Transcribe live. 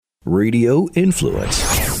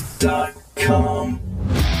RadioInfluence.com.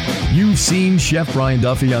 You've seen Chef Brian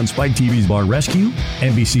Duffy on Spike TV's Bar Rescue,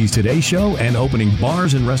 NBC's Today Show, and opening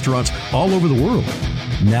bars and restaurants all over the world.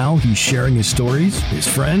 Now he's sharing his stories, his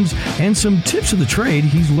friends, and some tips of the trade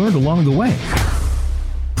he's learned along the way.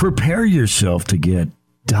 Prepare yourself to get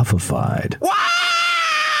Duffified. Wow!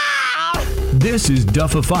 This is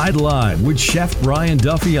Duffified Live with Chef Brian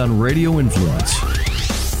Duffy on Radio Influence.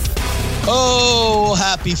 Oh,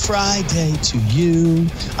 happy Friday to you.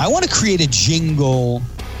 I want to create a jingle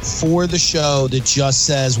for the show that just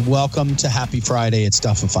says, welcome to Happy Friday. It's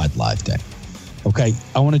Duffified Live Day. Okay,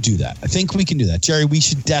 I want to do that. I think we can do that. Jerry, we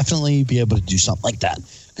should definitely be able to do something like that.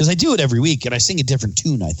 Because I do it every week, and I sing a different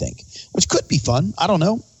tune, I think, which could be fun. I don't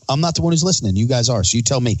know. I'm not the one who's listening. You guys are. So you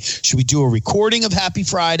tell me, should we do a recording of Happy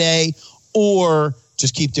Friday or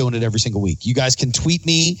just keep doing it every single week? You guys can tweet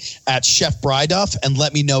me at Chef Bryduff and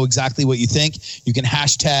let me know exactly what you think. You can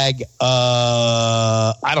hashtag,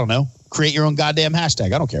 I don't know, create your own goddamn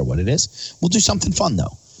hashtag. I don't care what it is. We'll do something fun,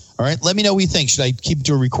 though. All right, let me know what you think. Should I keep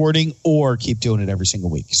doing recording or keep doing it every single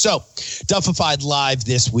week? So, Duffified Live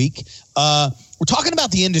this week. We're talking about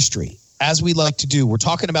the industry, as we like to do. We're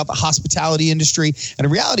talking about the hospitality industry. And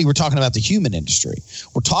in reality, we're talking about the human industry.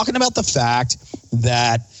 We're talking about the fact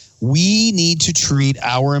that we need to treat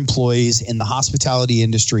our employees in the hospitality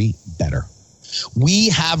industry better. We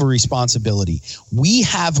have a responsibility. We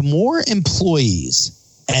have more employees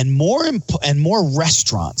and more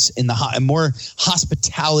restaurants and more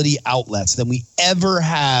hospitality outlets than we ever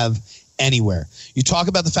have anywhere. You talk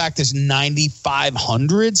about the fact there's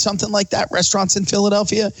 9,500, something like that, restaurants in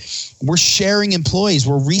Philadelphia. We're sharing employees.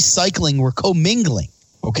 We're recycling. We're commingling.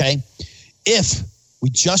 Okay? If we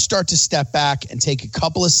just start to step back and take a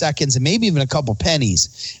couple of seconds and maybe even a couple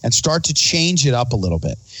pennies and start to change it up a little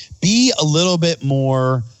bit. Be a little bit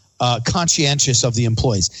more conscientious of the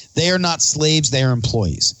employees. They are not slaves. They are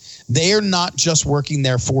employees. They are not just working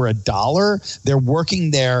there for $1. They're working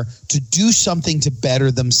there to do something to better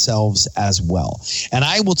themselves as well. And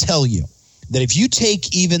I will tell you that if you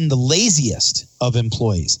take even the laziest of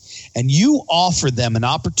employees and you offer them an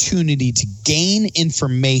opportunity to gain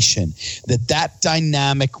information, that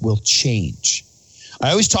dynamic will change.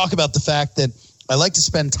 I always talk about the fact that I like to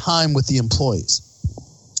spend time with the employees.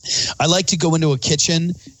 I like to go into a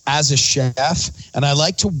kitchen as a chef, and I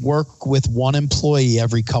like to work with one employee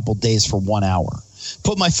every couple days for 1 hour.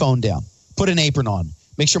 Put my phone down, put an apron on,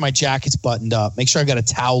 make sure my jacket's buttoned up, make sure I got a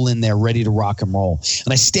towel in there ready to rock and roll.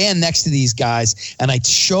 And I stand next to these guys, and I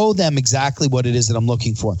show them exactly what it is that I'm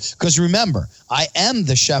looking for. Because remember, I am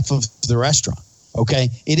the chef of the restaurant. Okay,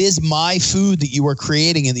 it is my food that you are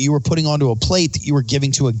creating and that you are putting onto a plate that you are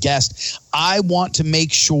giving to a guest. I want to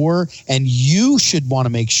make sure, and you should want to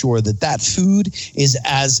make sure that food is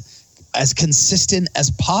as consistent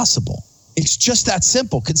as possible. It's just that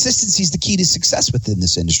simple. Consistency is the key to success within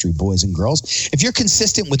this industry, boys and girls. If you're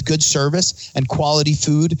consistent with good service and quality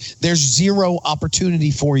food, there's zero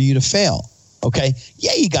opportunity for you to fail. Okay.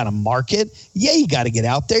 Yeah, you got to market. Yeah, you got to get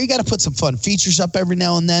out there. You got to put some fun features up every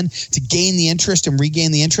now and then to gain the interest and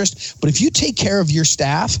regain the interest. But if you take care of your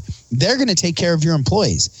staff, they're going to take care of your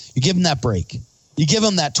employees. You give them that break. You give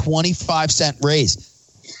them that 25-cent raise.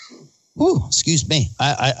 Ooh, excuse me.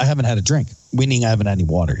 I haven't had a drink, meaning I haven't had any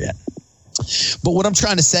water yet. But what I'm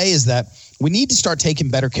trying to say is that we need to start taking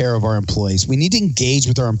better care of our employees. We need to engage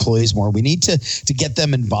with our employees more. We need to get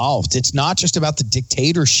them involved. It's not just about the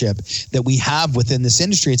dictatorship that we have within this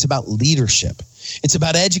industry. It's about leadership. It's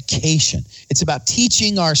about education. It's about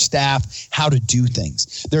teaching our staff how to do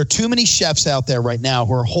things. There are too many chefs out there right now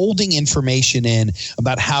who are holding information in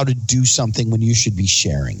about how to do something when you should be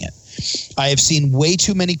sharing it. I have seen way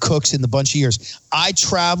too many cooks in the bunch of years. I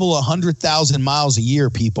travel 100,000 miles a year,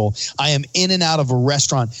 people. I am in and out of a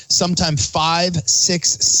restaurant, sometimes 5, 6,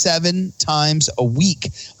 7 times a week.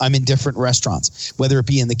 I'm in different restaurants, whether it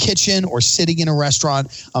be in the kitchen or sitting in a restaurant.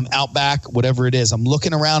 I'm out back, whatever it is. I'm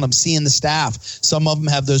looking around. I'm seeing the staff. Some of them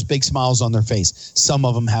have those big smiles on their face. Some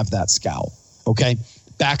of them have that scowl. Okay?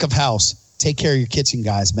 Back of house. Take care of your kitchen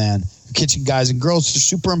guys, man. Kitchen guys and girls are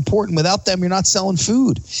super important. Without them, you're not selling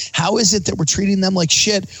food. How is it that we're treating them like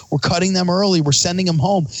shit? We're cutting them early. We're sending them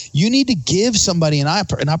home. You need to give somebody an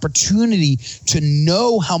opportunity to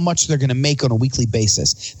know how much they're going to make on a weekly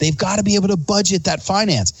basis. They've got to be able to budget that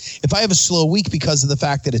finance. If I have a slow week because of the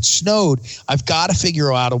fact that it snowed, I've got to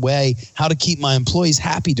figure out a way how to keep my employees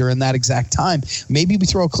happy during that exact time. Maybe we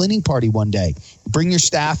throw a cleaning party one day. Bring your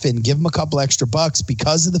staff in, give them a couple extra bucks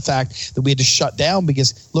because of the fact that we had to shut down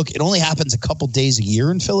because, look, it only happens a couple days a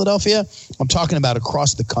year in Philadelphia. I'm talking about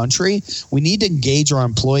across the country. We need to engage our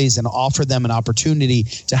employees and offer them an opportunity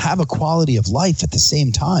to have a quality of life at the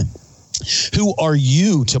same time. Who are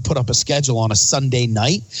you to put up a schedule on a Sunday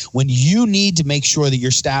night when you need to make sure that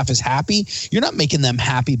your staff is happy? You're not making them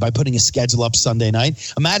happy by putting a schedule up Sunday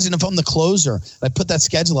night. Imagine if I'm the closer, I put that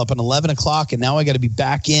schedule up at 11 o'clock and now I got to be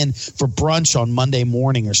back in for brunch on Monday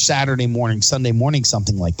morning or Saturday morning, Sunday morning,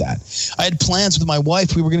 something like that. I had plans with my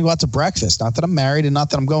wife. We were going to go out to breakfast. Not that I'm married and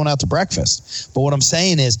not that I'm going out to breakfast. But what I'm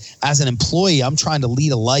saying is, as an employee, I'm trying to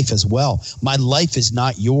lead a life as well. My life is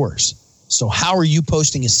not yours. So how are you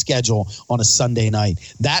posting a schedule on a Sunday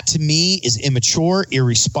night? That to me is immature,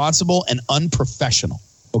 irresponsible, and unprofessional.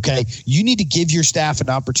 Okay? You need to give your staff an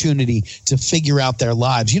opportunity to figure out their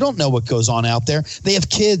lives. You don't know what goes on out there. They have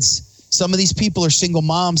kids. Some of these people are single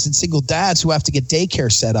moms and single dads who have to get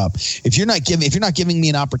daycare set up. If you're not giving me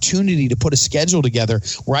an opportunity to put a schedule together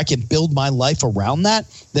where I can build my life around that,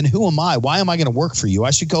 then who am I? Why am I going to work for you?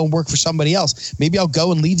 I should go and work for somebody else. Maybe I'll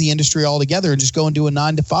go and leave the industry altogether and just go and do a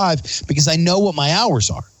 9 to 5 because I know what my hours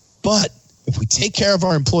are. But if we take care of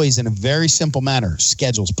our employees in a very simple manner,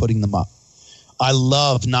 schedules, putting them up. I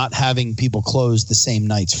love not having people close the same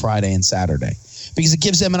nights, Friday and Saturday, because it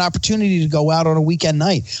gives them an opportunity to go out on a weekend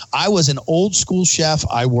night. I was an old school chef.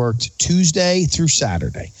 I worked Tuesday through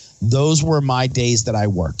Saturday. Those were my days that I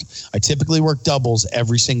worked. I typically worked doubles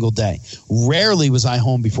every single day. Rarely was I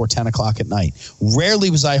home before 10 o'clock at night. Rarely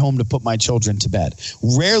was I home to put my children to bed.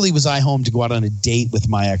 Rarely was I home to go out on a date with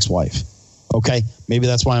my ex-wife. Okay? Maybe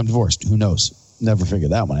that's why I'm divorced. Who knows? Never figured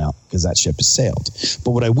that one out because that ship has sailed.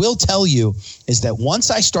 But what I will tell you is that once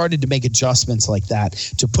I started to make adjustments like that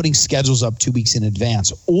to putting schedules up 2 weeks in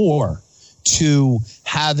advance or to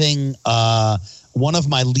having one of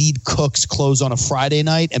my lead cooks close on a Friday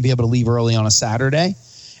night and be able to leave early on a Saturday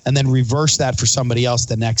and then reverse that for somebody else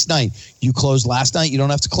the next night. You closed last night, you don't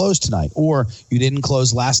have to close tonight. Or you didn't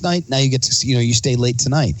close last night, now you get to, you stay late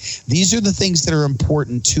tonight. These are the things that are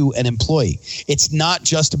important to an employee. It's not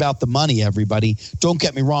just about the money, everybody. Don't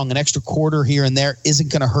get me wrong, an extra quarter here and there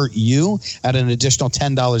isn't going to hurt you at an additional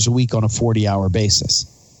 $10 a week on a 40-hour basis.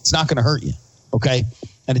 It's not going to hurt you, okay?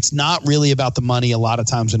 And it's not really about the money a lot of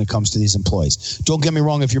times when it comes to these employees. Don't get me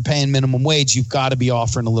wrong. If you're paying minimum wage, you've got to be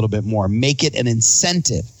offering a little bit more. Make it an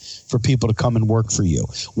incentive for people to come and work for you.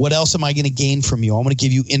 What else am I going to gain from you? I want to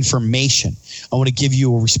give you information. I want to give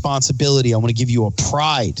you a responsibility. I want to give you a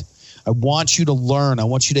pride. I want you to learn. I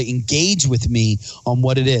want you to engage with me on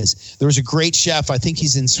what it is. There was a great chef, I think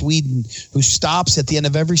he's in Sweden, who stops at the end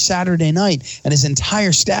of every Saturday night, and his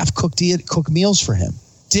entire staff cook meals for him.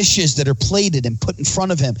 Dishes that are plated and put in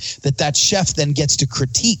front of him that chef then gets to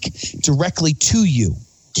critique directly to you,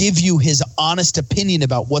 give you his honest opinion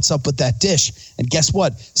about what's up with that dish. And guess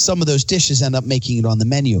what? Some of those dishes end up making it on the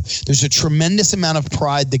menu. There's a tremendous amount of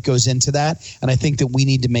pride that goes into that, and I think that we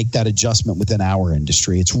need to make that adjustment within our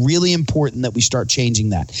industry. It's really important that we start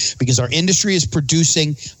changing that because our industry is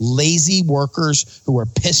producing lazy workers who are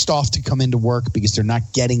pissed off to come into work because they're not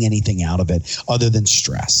getting anything out of it other than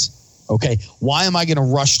stress. Okay, why am I going to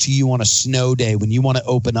rush to you on a snow day when you want to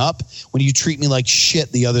open up, when you treat me like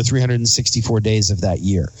shit the other 364 days of that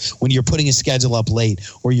year, when you're putting a schedule up late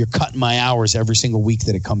or you're cutting my hours every single week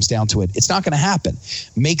that it comes down to it? It's not going to happen.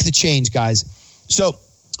 Make the change, guys. So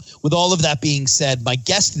with all of that being said, my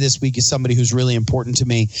guest this week is somebody who's really important to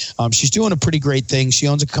me. She's doing a pretty great thing. She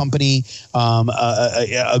owns a company,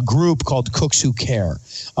 a group called Cooks Who Care.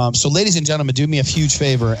 So ladies and gentlemen, do me a huge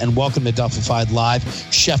favor and welcome to Duffified Live,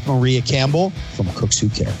 Chef Maria Campbell from Cooks Who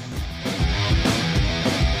Care.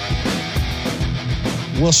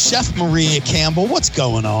 Well, Chef Maria Campbell, what's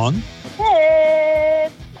going on?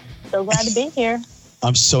 Hey, so glad to be here.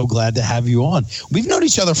 I'm so glad to have you on. We've known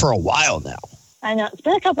each other for a while now. I know. It's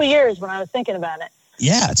been a couple of years when I was thinking about it.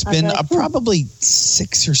 Yeah, it's been probably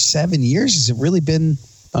 6 or 7 years. Has it really been?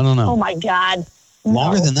 I don't know. Oh, my God.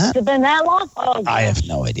 Longer than that? Has it been that long? Oh, I have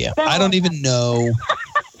no idea. I don't even know.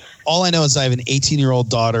 All I know is I have an 18-year-old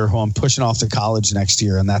daughter who I'm pushing off to college next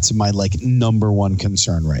year, and that's my number one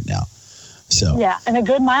concern right now. So yeah, and a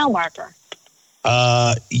good mile marker.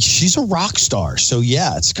 She's a rock star. So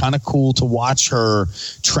yeah, it's kind of cool to watch her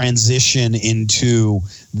transition into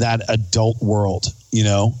that adult world,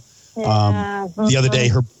 Yeah. The other day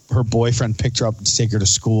her boyfriend picked her up to take her to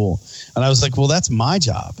school. And I was like, well, that's my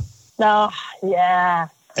job. No, yeah.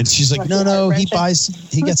 And she's like, no, he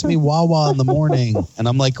gets me Wawa in the morning. And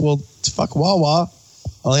I'm like, well, fuck Wawa.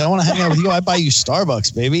 I'm like, I want to hang out with you. I buy you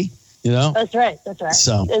Starbucks, baby. That's right.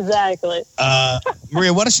 So exactly.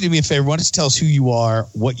 Maria, why don't you do me a favor? Why don't you tell us who you are,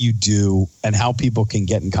 what you do, and how people can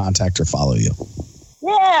get in contact or follow you?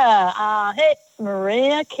 Yeah. Hey,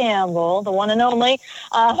 Maria Campbell, the one and only.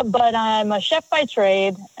 But I'm a chef by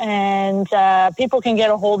trade, and people can get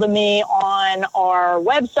a hold of me on our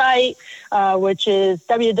website, which is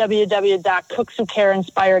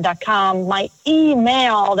www.cookswhocareinspire.com. My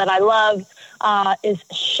email that I love is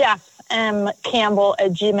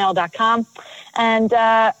chefmcampbell@gmail.com. And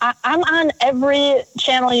I'm on every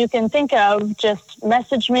channel you can think of. Just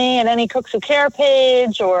message me at any Cooks Who Care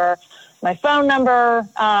page or my phone number,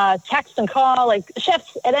 text and call. Like,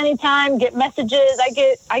 chefs at any time get messages. I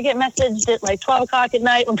get messaged at like 12 o'clock at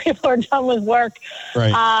night when people are done with work.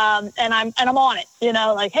 Right. And I'm on it,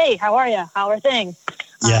 like, hey, how are you? How are things?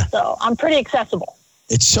 Yeah. So I'm pretty accessible.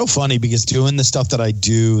 It's so funny because doing the stuff that I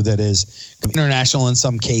do that is international in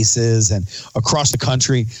some cases and across the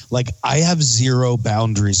country, like I have zero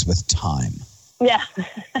boundaries with time. Yeah.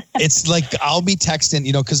 It's like I'll be texting,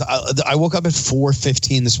 because I woke up at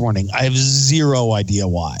 4:15 this morning. I have zero idea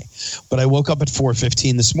why, but I woke up at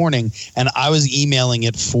 4:15 this morning and I was emailing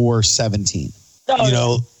at 4:17.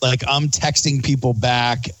 Like I'm texting people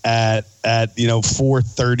back at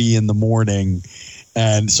 4:30 in the morning.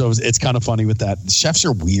 And so it's kind of funny with that. Chefs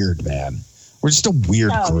are weird, man. We're just a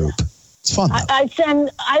weird group. It's fun, though.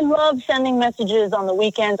 I love sending messages on the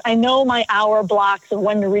weekends. I know my hour blocks of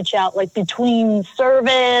when to reach out, like between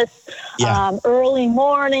service, early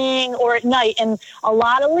morning, or at night. And a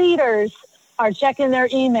lot of leaders are checking their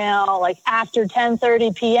email like after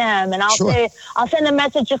 10:30 p.m. And I'll send a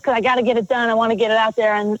message just because I got to get it done. I want to get it out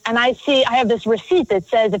there. And I have this receipt that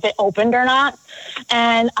says if it opened or not.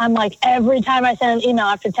 And I'm like, every time I send an email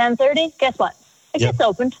after 10:30, guess what? It gets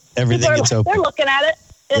opened. Everything gets opened. They're looking at it.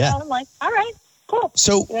 I'm like, all right, cool.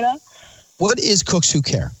 So what is Cooks Who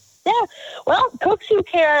Care? Yeah, well, Cooks Who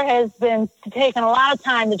Care has been taking a lot of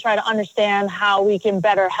time to try to understand how we can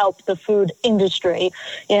better help the food industry.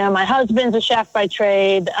 My husband's a chef by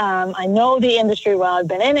trade. I know the industry well. I've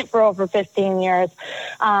been in it for over 15 years.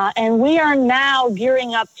 And we are now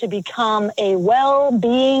gearing up to become a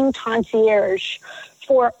well-being concierge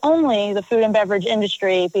for only the food and beverage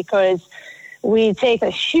industry because we take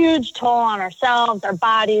a huge toll on ourselves, our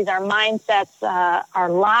bodies, our mindsets,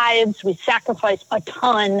 our lives. We sacrifice a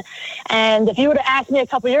ton. And if you would have asked me a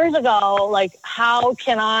couple years ago, like, how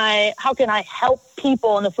can I help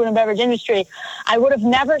people in the food and beverage industry, I would have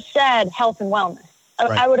never said health and wellness.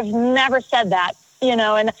 Right. I would have never said that.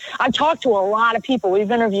 And I've talked to a lot of people.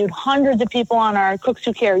 We've interviewed hundreds of people on our Cooks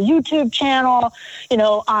Who Care YouTube channel,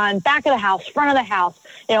 on back of the house, front of the house.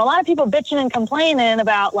 A lot of people bitching and complaining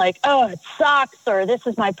about like, oh, it sucks or this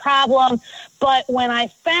is my problem. But when I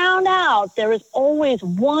found out there was always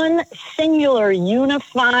one singular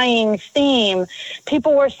unifying theme,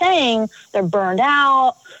 people were saying they're burned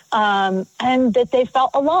out and that they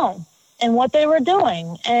felt alone in what they were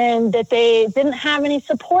doing and that they didn't have any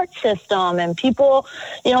support system and people,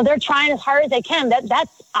 they're trying as hard as they can.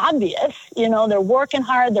 That's obvious. They're working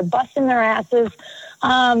hard, they're busting their asses.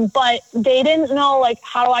 But they didn't know, like,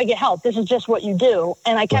 how do I get help? This is just what you do.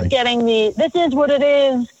 And I kept getting this is what it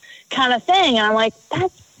is kind of thing. And I'm like,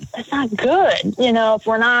 that's not good. If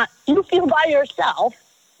we're not, you feel by yourself,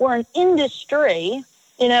 we're an industry,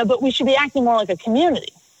 but we should be acting more like a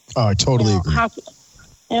community. Oh, I totally agree. So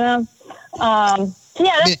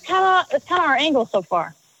yeah, that's kind of our angle so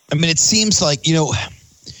far. I mean, it seems like,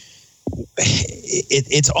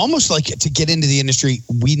 it's almost like to get into the industry,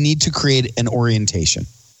 we need to create an orientation.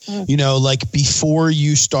 Like before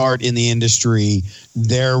you start in the industry,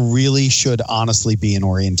 there really should honestly be an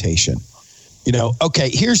orientation. Okay,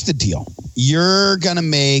 here's the deal. You're going to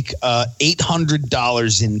make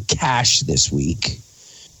 $800 in cash this week.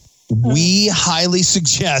 We highly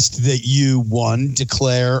suggest that you, one,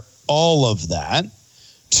 declare all of that.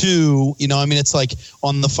 Two, it's like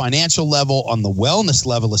on the financial level, on the wellness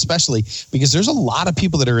level, especially because there's a lot of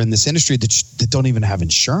people that are in this industry that don't even have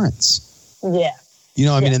insurance. Yeah.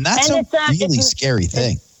 And that's a really scary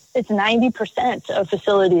thing. It's 90% of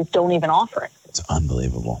facilities don't even offer it. It's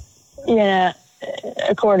unbelievable. Yeah.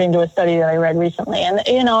 According to a study that I read recently. And,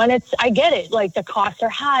 and I get it. Like the costs are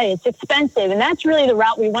high. It's expensive. And that's really the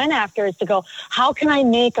route we went after is to go, how can I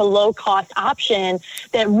make a low cost option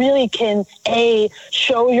that really can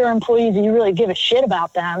show your employees that you really give a shit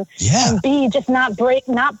about them. Yeah. And B, just not break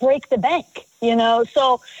the bank.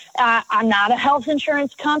 So I'm not a health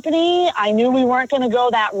insurance company. I knew we weren't going to go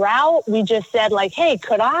that route. We just said like, hey,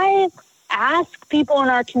 could I ask people in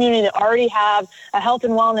our community that already have a health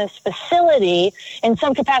and wellness facility in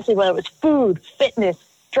some capacity, whether it was food, fitness,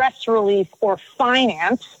 stress relief or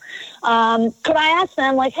finance, could I ask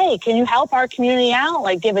them, like, hey, can you help our community out?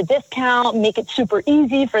 Like, give a discount, make it super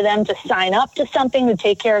easy for them to sign up to something to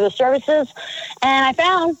take care of the services. And I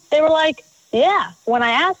found they were like, yeah, when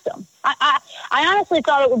I asked them. I honestly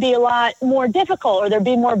thought it would be a lot more difficult, or there'd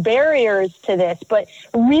be more barriers to this, but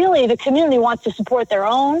really the community wants to support their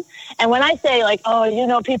own. And when I say, like, oh, you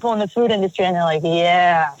know, people in the food industry, and they're like,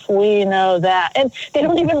 yeah, we know that. And they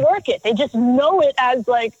don't even work it. They just know it as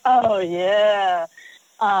like, oh, yeah,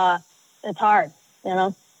 it's hard, you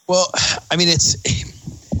know? Well, I mean, it's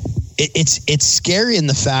scary in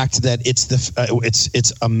the fact that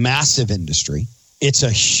it's a massive industry. It's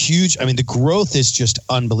a huge, I mean, the growth is just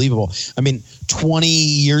unbelievable. I mean, 20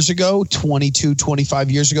 years ago, 22,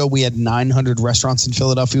 25 years ago, we had 900 restaurants in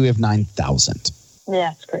Philadelphia. We have 9,000.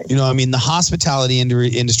 Yeah, it's crazy. You know, I mean, the hospitality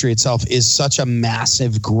industry itself is such a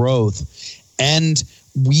massive growth, and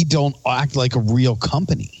we don't act like a real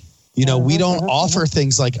company. You know, we don't offer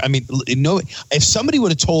things like, I mean, no, if somebody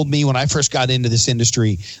would have told me when I first got into this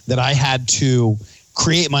industry that I had to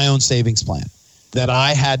create my own savings plan, that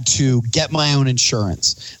I had to get my own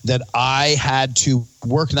insurance, that I had to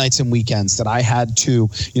work nights and weekends, that I had to,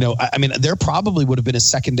 you know, I mean, there probably would have been a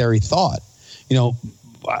secondary thought. You know,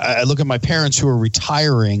 I look at my parents who are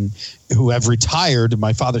retiring, who have retired.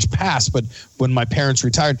 My father's passed, but when my parents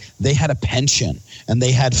retired, they had a pension and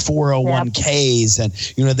they had 401ks,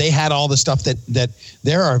 and, you know, they had all the stuff that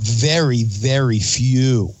there are very, very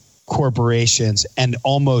few corporations and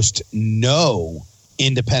almost no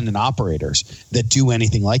independent operators that do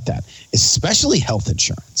anything like that, especially health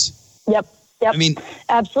insurance. Yep. I mean,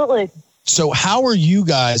 absolutely. So how are you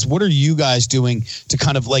guys, what are you guys doing to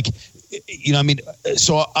kind of like, you know, I mean,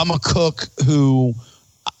 so I'm a cook who,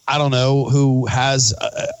 I don't know, who has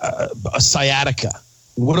a sciatica.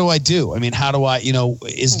 What do I do? I mean, how do I, you know,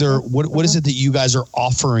 is there, what is it that you guys are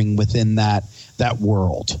offering within that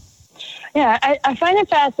world? Yeah, I find it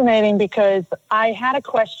fascinating because I had a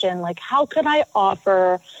question, like, how could I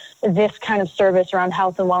offer this kind of service around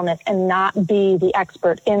health and wellness and not be the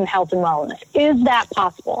expert in health and wellness? Is that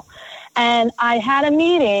possible? And I had a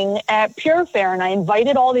meeting at Pure Fare, and I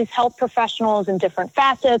invited all these health professionals in different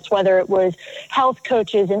facets, whether it was health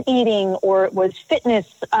coaches in eating, or it was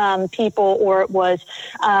fitness people, or it was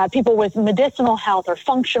people with medicinal health or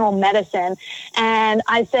functional medicine. And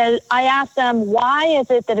I asked them, why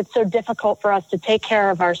is it that it's so difficult for us to take care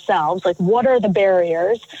of ourselves? Like, what are the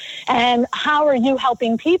barriers? And how are you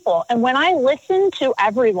helping people? And when I listened to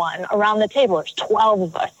everyone around the table, there's 12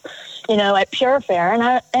 of us, you know, at Pure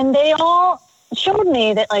Fare, and they all showed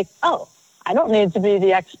me that, like, oh, I don't need to be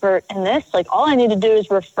the expert in this. Like, all I need to do is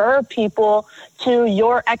refer people to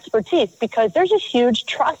your expertise, because there's a huge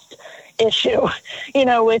trust issue, you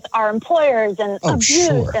know, with our employers and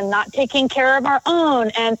abuse and not taking care of our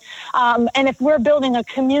own. And if we're building a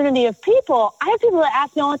community of people, I have people that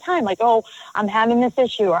ask me all the time, like, oh, I'm having this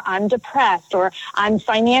issue, or I'm depressed, or I'm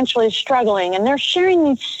financially struggling. And they're sharing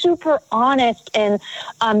these super honest and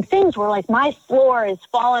things where, like, my floor is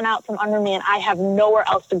falling out from under me and I have nowhere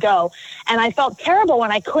else to go. And I felt terrible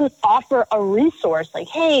when I couldn't offer a resource like,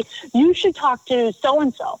 hey, you should talk to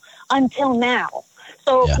so-and-so, until now.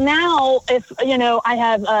 So now, if, you know, I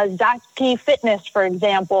have Zaki Fitness, for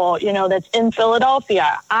example, you know, that's in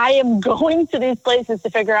Philadelphia, I am going to these places to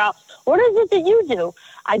figure out, what is it that you do?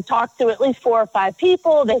 I talked to at least 4 or 5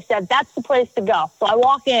 people. They said, that's the place to go. So I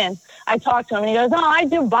walk in, I talk to him, and he goes, oh, I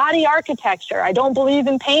do body architecture. I don't believe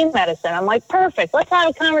in pain medicine. I'm like, perfect. Let's have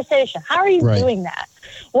a conversation. How are you doing that?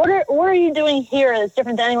 What are you doing here that's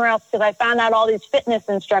different than anywhere else? Because I found out all these fitness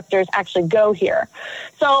instructors actually go here.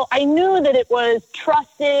 So I knew that it was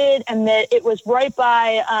trusted and that it was right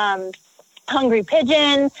by Hungry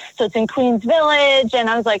Pigeon. So it's in Queens Village. And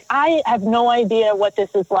I was like, I have no idea what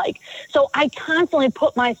this is like. So I constantly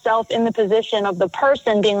put myself in the position of the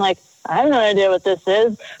person being like, I have no idea what this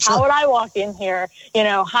is. How would I walk in here, you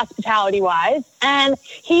know, hospitality-wise? And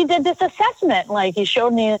he did this assessment. Like, he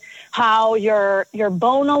showed me how your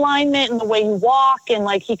bone alignment and the way you walk, and,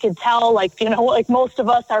 like, he could tell, like, you know, like most of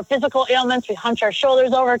us, our physical ailments, we hunch our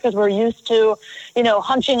shoulders over because we're used to, you know,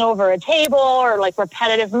 hunching over a table or, like,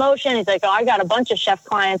 repetitive motion. He's like, oh, I got a bunch of chef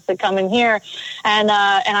clients that come in here, and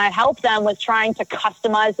I help them with trying to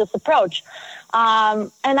customize this approach. And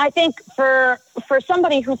I think for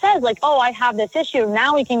somebody who says, like, oh, I have this issue,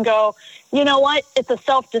 now we can go, you know what? It's a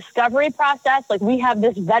self-discovery process. Like, we have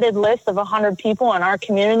this vetted list of 100 people in our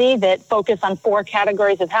community that focus on 4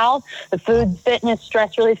 categories of health: the food, fitness,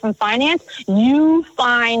 stress relief, and finance. You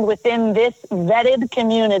find within this vetted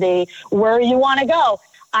community where you want to go.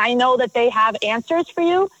 I know that they have answers for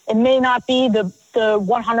you. It may not be the the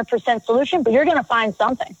 100% solution, but you're going to find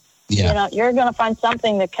something. Yeah. You know, you're going to find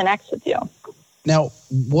something that connects with you. Now,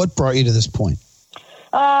 what brought you to this point?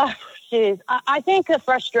 I think the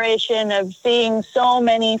frustration of seeing so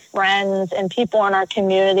many friends and people in our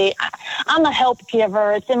community. I'm a help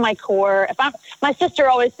giver. It's in my core. My sister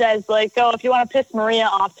always says, like, oh, if you want to piss Maria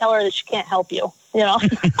off, tell her that she can't help you. You know,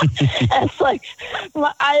 it's like,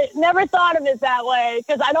 I never thought of it that way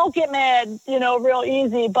because I don't get mad, you know, real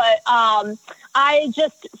easy. But I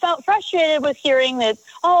just felt frustrated with hearing that,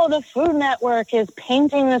 oh, the Food Network is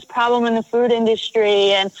painting this problem in the food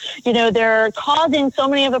industry. And, you know, they're causing so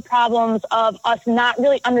many of the problems of us not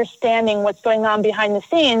really understanding what's going on behind the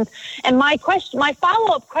scenes. And my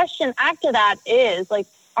follow-up question after that is, like,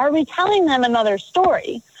 are we telling them another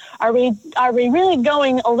story? Are we really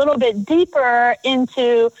going a little bit deeper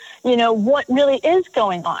into, you know, what really is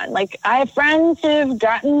going on? Like, I have friends who've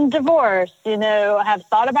gotten divorced, you know, have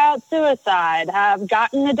thought about suicide, have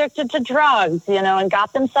gotten addicted to drugs, you know, and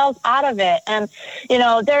got themselves out of it. And, you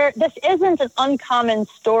know, this isn't an uncommon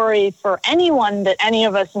story for anyone that any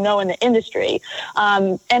of us know in the industry.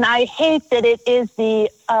 And I hate that it is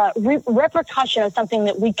the repercussion of something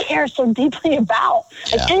that we care so deeply about.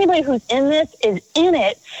 Yeah. Like, anybody who's in this is in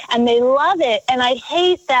it and they love it. And I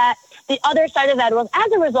hate that the other side of that was,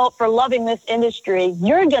 as a result, for loving this industry,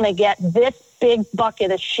 you're going to get this big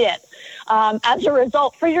bucket of shit as a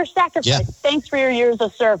result for your sacrifice. Yeah. Thanks for your years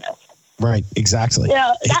of service. Right, exactly. You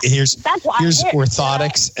know, here's here,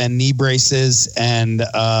 orthotics, you know, and knee braces and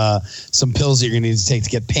some pills that you're going to need to take to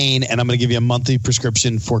get pain, and I'm going to give you a monthly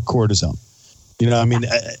prescription for cortisone. You know, I mean,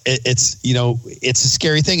 it's a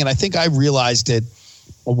scary thing, and I think I realized it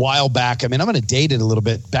a while back. I mean, I'm going to date it a little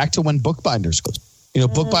bit, back to when Bookbinders was. You know,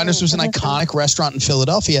 Bookbinders was an iconic restaurant in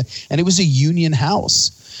Philadelphia, and it was a union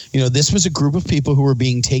house. You know, this was a group of people who were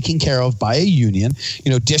being taken care of by a union.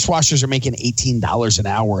 You know, dishwashers are making $18 an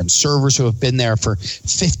hour, and servers who have been there for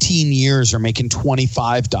 15 years are making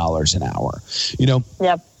 $25 an hour. You know,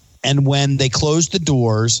 yep. And when they closed the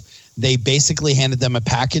doors, they basically handed them a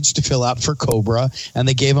package to fill out for Cobra, and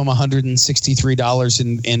they gave them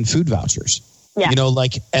 $163 in food vouchers. Yeah. You know,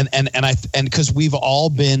 like, and because we've all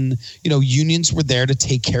been, you know, unions were there to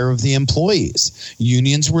take care of the employees.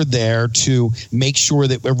 Unions were there to make sure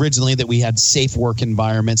that originally that we had safe work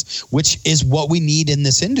environments, which is what we need in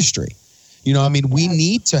this industry. You know, I mean, we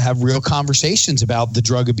need to have real conversations about the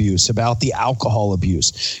drug abuse, about the alcohol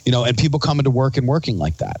abuse, you know, and people coming to work and working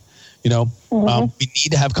like that. You know, we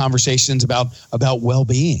need to have conversations about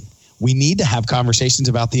well-being. We need to have conversations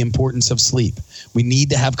about the importance of sleep. We need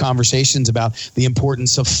to have conversations about the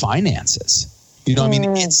importance of finances. You know, I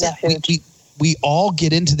mean, we all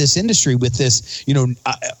get into this industry with this. You know,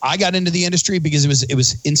 I got into the industry because it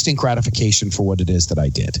was instant gratification for what it is that I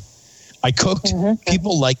did. I cooked.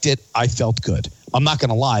 People liked it. I felt good. I'm not going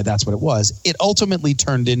to lie. That's what it was. It ultimately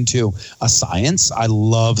turned into a science. I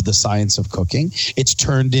love the science of cooking. It's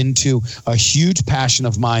turned into a huge passion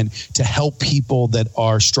of mine to help people that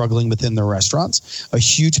are struggling within their restaurants, a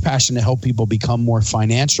huge passion to help people become more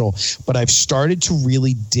financial. But I've started to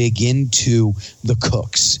really dig into the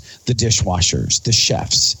cooks, the dishwashers, the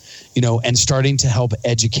chefs, you know, and starting to help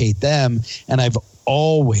educate them. And I've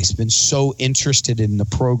always been so interested in the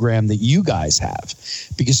program that you guys have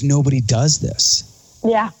because nobody does this.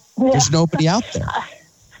 Yeah. There's nobody out there.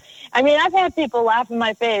 I mean, I've had people laugh in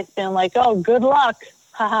my face being like, oh, good luck.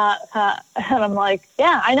 Ha, ha. And I'm like,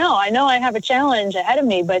 yeah, I know I have a challenge ahead of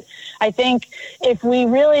me. But I think if we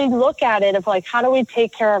really look at it of like, how do we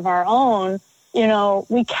take care of our own? You know,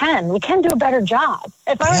 we can do a better job.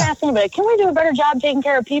 If I were asking anybody, can we do a better job taking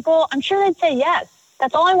care of people? I'm sure they'd say yes.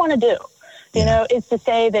 That's all I want to do. You know, is to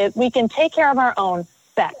say that we can take care of our own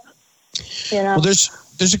better. You know, well,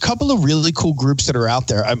 there's a couple of really cool groups that are out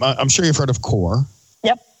there. I'm sure you've heard of CORE.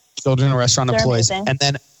 Yep. Children and Restaurant They're Employees. amazing. And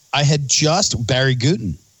then I had just Barry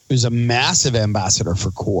Gutin, who's a massive ambassador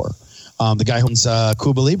for CORE, the guy who owns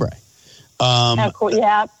Cuba Libre. Cool.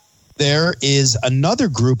 Yeah. There is another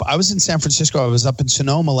group. I was in San Francisco. I was up in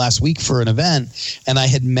Sonoma last week for an event, and I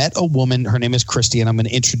had met a woman. Her name is Christy, and I'm going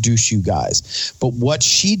to introduce you guys. But what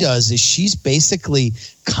she does is she's basically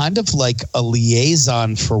kind of like a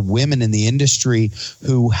liaison for women in the industry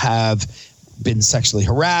who have been sexually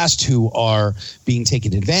harassed, who are being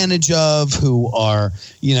taken advantage of, who are,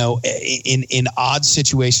 you know, in odd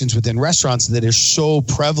situations within restaurants that are so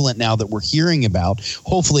prevalent now that we're hearing about.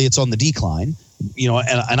 Hopefully it's on the decline. You know,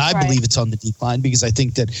 and I believe it's on the decline because I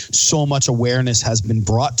think that so much awareness has been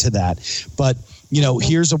brought to that. But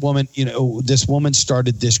here's a woman, this woman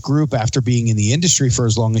started this group after being in the industry for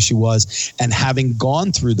as long as she was and having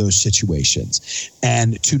gone through those situations.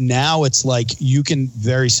 And to now it's like you can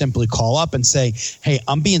very simply call up and say, hey,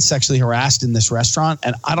 I'm being sexually harassed in this restaurant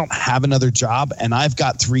and I don't have another job and I've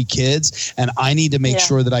got 3 kids and I need to make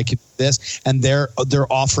sure that I can do this. And they're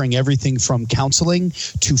offering everything from counseling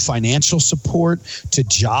to financial support to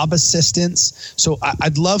job assistance. So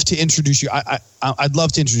I'd love to introduce you. I'd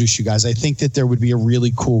love to introduce you guys. I think that there would be a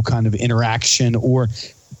really cool kind of interaction or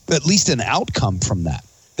at least an outcome from that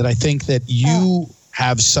I think that you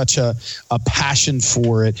have such a passion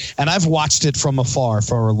for it. And I've watched it from afar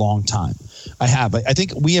for a long time. I have. I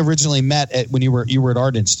think we originally met when you were at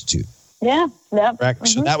Art Institute. Yeah. Yep. Correct.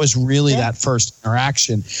 So that was really that first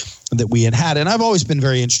interaction that we had. And I've always been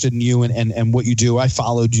very interested in you and what you do. I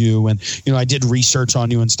followed you and, I did research on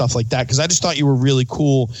you and stuff like that because I just thought you were really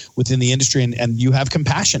cool within the industry and you have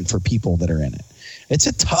compassion for people that are in it. It's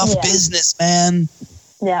a tough business, man.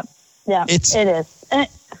 Yep. Yeah, it is.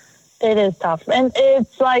 It is tough. And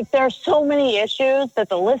it's like there's so many issues that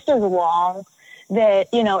the list is long that,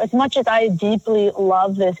 as much as I deeply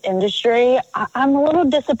love this industry, I'm a little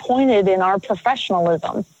disappointed in our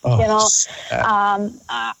professionalism.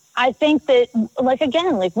 I think that,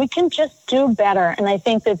 we can just do better. And I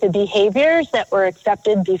think that the behaviors that were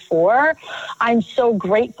accepted before, I'm so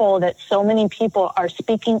grateful that so many people are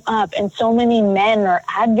speaking up and so many men are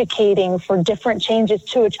advocating for different changes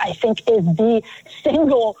too, which I think is the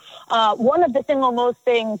one of the single most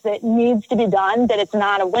things that needs to be done, that it's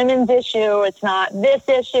not a women's issue. It's not this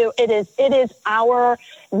issue. It is our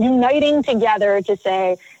uniting together to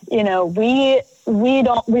say, we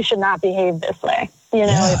should not behave this way.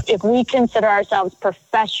 If we consider ourselves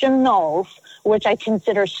professionals, which I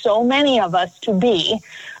consider so many of us to be,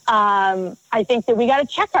 I think that we got to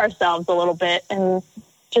check ourselves a little bit and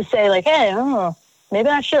just say like, hey, maybe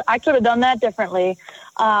I could have done that differently.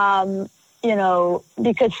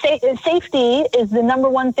 Because safety is the number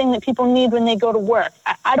one thing that people need when they go to work.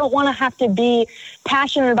 I don't want to have to be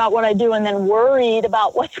passionate about what I do and then worried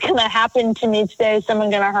about what's going to happen to me today. Is someone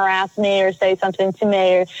going to harass me or say something to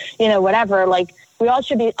me or, whatever. Like, we all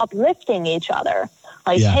should be uplifting each other.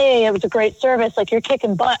 Like, hey, it was a great service. Like, you're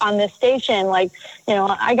kicking butt on this station. Like,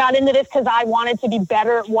 I got into this because I wanted to be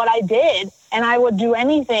better at what I did. And I would do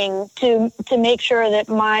anything to make sure that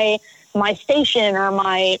my station or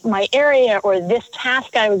my area or this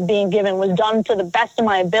task I was being given was done to the best of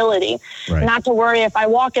my ability. Right. Not to worry if I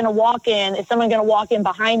walk in, is someone going to walk in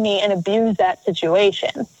behind me and abuse that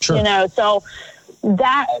situation? Sure. So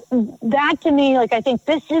that to me, like, I think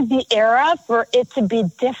this is the era for it to be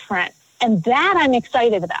different. And that I'm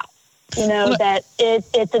excited about, that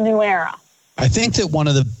it's a new era. I think that one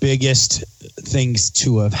of the biggest things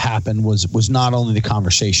to have happened was not only the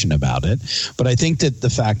conversation about it, but I think that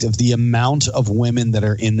the fact of the amount of women that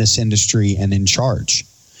are in this industry and in charge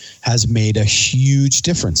has made a huge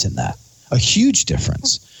difference in that. A huge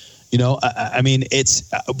difference. It's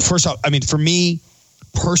first off, for me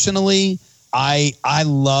personally, I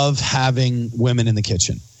love having women in the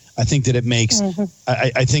kitchen. I think that it makes,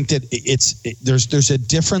 I think that there's a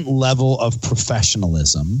different level of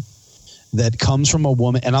professionalism that comes from a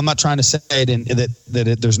woman, and I'm not trying to say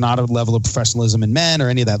there's not a level of professionalism in men or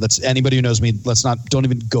any of that. Anybody who knows me, don't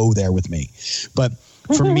even go there with me. But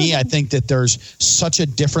for me, I think that there's such a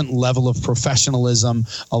different level of professionalism,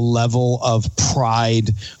 a level of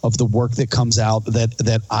pride of the work that comes out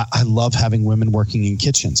that I love having women working in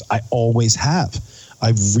kitchens. I always have.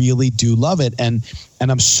 I really do love it. And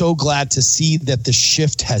I'm so glad to see that the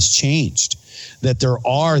shift has changed, that there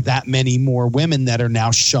are that many more women that are now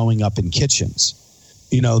showing up in kitchens,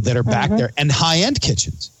 that are back there, and high-end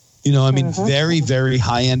kitchens. Very, very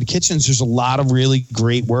high-end kitchens. There's a lot of really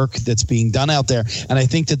great work that's being done out there. And I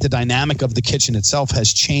think that the dynamic of the kitchen itself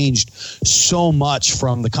has changed so much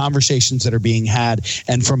from the conversations that are being had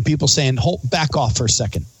and from people saying, back off for a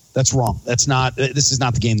second. That's wrong. This is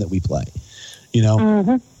not the game that we play.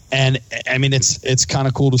 And it's kind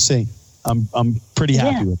of cool to see. I'm pretty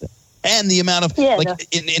happy with it. And the amount of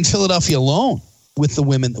in Philadelphia alone with the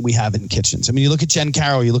women that we have in kitchens. You look at Jen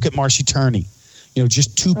Carroll, you look at Marcy Turney,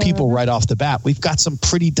 just 2 people right off the bat. We've got some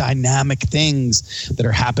pretty dynamic things that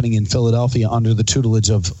are happening in Philadelphia under the tutelage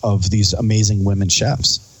of these amazing women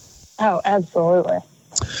chefs. Oh, absolutely.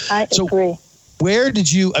 I agree. Where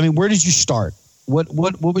did you start? What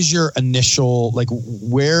was your initial,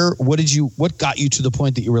 what got you to the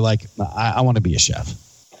point that you were like, I want to be a chef?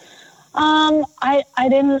 I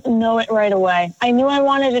didn't know it right away. I knew I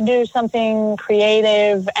wanted to do something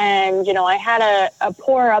creative, and, you know, I had a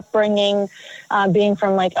poor upbringing, being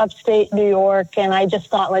from like upstate New York, and I just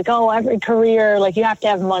thought like, oh, every career, like you have to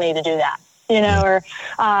have money to do that, you know, or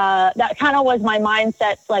that kind of was my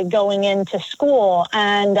mindset, like going into school.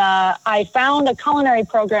 And I found a culinary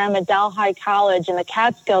program at Delhi College in the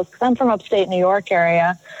Catskills, because I'm from upstate New York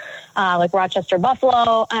area. Like Rochester,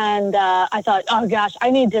 Buffalo. And I thought, oh gosh, I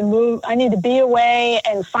need to move. I need to be away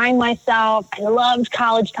and find myself. I loved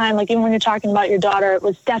college time. Like even when you're talking about your daughter, it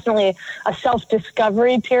was definitely a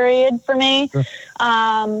self-discovery period for me. Sure.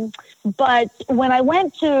 But when I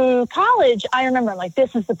went to college, I remember like,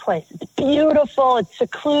 this is the place. It's beautiful. It's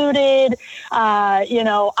secluded. You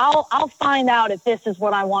know, I'll find out if this is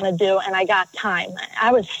what I want to do. And I got time.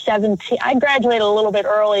 I was 17. I graduated a little bit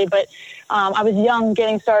early, but I was young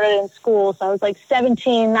getting started in school. So I was like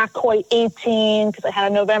 17, not quite 18, because I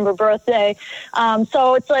had a November birthday.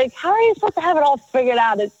 So it's like, how are you supposed to have it all figured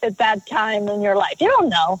out at that time in your life? You don't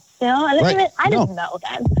know, you know, and right. I didn't know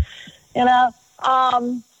then, you know.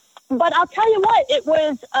 But I'll tell you what, it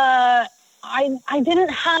was, I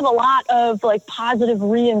didn't have a lot of like positive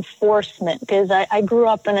reinforcement, because I grew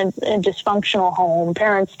up in a dysfunctional home,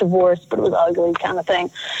 parents divorced, but it was ugly kind of thing.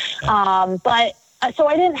 So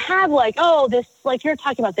I didn't have like, oh, this, like you're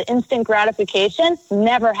talking about the instant gratification,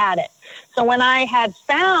 never had it. So when I had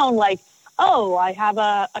found like, oh, I have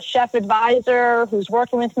a chef advisor who's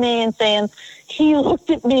working with me and saying, he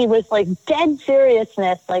looked at me with like dead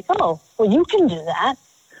seriousness, like, oh, well, you can do that.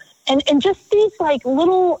 And just these like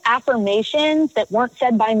little affirmations that weren't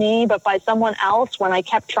said by me, but by someone else when I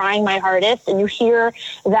kept trying my hardest, and you hear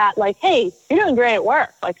that like, hey, you're doing great at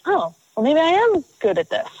work. Like, oh, well, maybe I am good at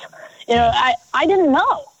this. You know, I didn't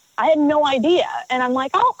know. I had no idea. And I'm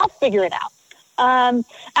like, I'll figure it out. As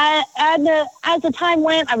the time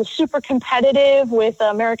went, I was super competitive with the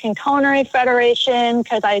American Culinary Federation,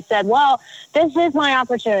 because I said, well, this is my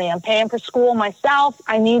opportunity. I'm paying for school myself.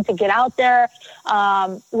 I need to get out there,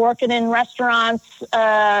 working in restaurants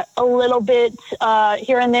a little bit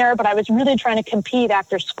here and there. But I was really trying to compete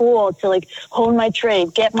after school to like hone my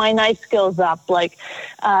trade, get my knife skills up, like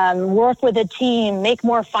work with a team, make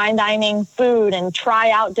more fine dining food, and try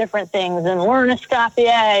out different things and learn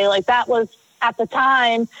escoffier. Like that was, at the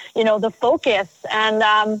time, you know, the focus. And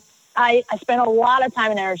I spent a lot of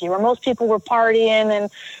time and energy where most people were partying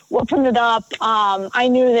and whooping it up. I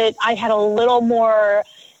knew that I had a little more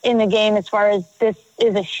in the game as far as this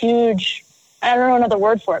is a huge, I don't know another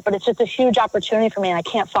word for it, but it's just a huge opportunity for me, and I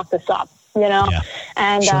can't fuck this up, you know? Yeah.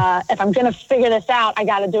 And sure. If I'm going to figure this out, I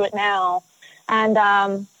got to do it now. And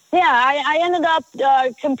I ended up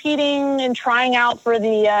competing and trying out for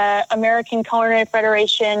the American Culinary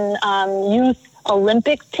Federation Youth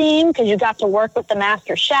Olympic team, because you got to work with the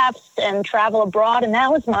master chefs and travel abroad. And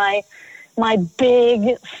that was my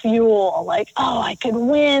big fuel. Like, oh, I could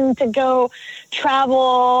win to go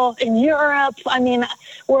travel in Europe. I mean,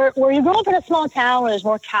 where you grow up in a small town where there's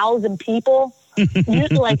more cows than people,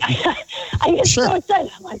 like I get so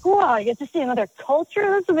excited. I'm like, wow, I get to see another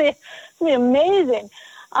culture. This will be amazing.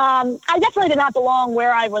 I definitely did not belong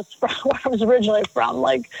where I was from, where I was originally from.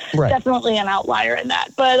 Like, definitely an outlier in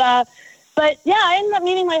that. But yeah, I ended up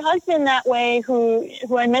meeting my husband that way, who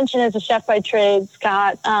I mentioned is a chef by trade,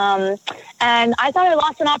 Scott. And I thought I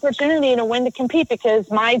lost an opportunity to win to compete, because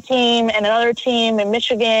my team and another team in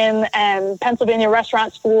Michigan and Pennsylvania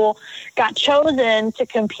Restaurant School got chosen to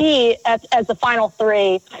compete as the final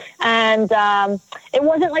three. And it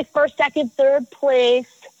wasn't like first, second, third place.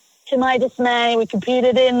 To my dismay, we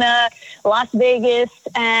competed in Las Vegas,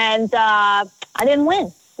 and I didn't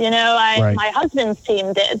win. You know, my husband's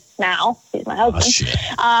team did. Now he's my husband.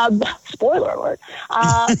 Oh, spoiler alert.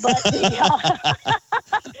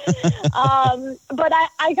 But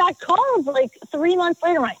I got called like 3 months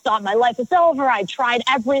later when I thought my life is over. I tried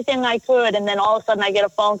everything I could, and then all of a sudden I get a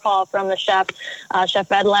phone call from the chef, Chef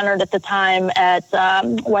Ed Leonard at the time at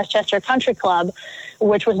Westchester Country Club,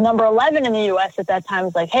 which was number 11 in the U.S. at that time. It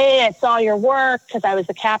was like, hey, I saw your work, because I was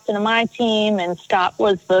the captain of my team and Scott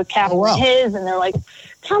was the captain of his. And they're like,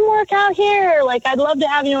 come work out here. Like, I'd love to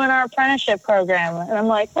have you in our apprenticeship program. And I'm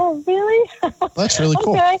like, oh, really? That's really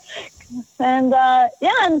cool. Okay. And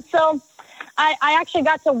and so I actually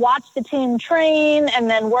got to watch the team train and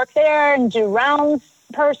then work there and do rounds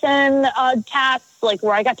person tasks, like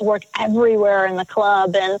where I got to work everywhere in the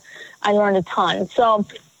club, and I learned a ton. So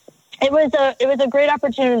it was a great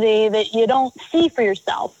opportunity that you don't see for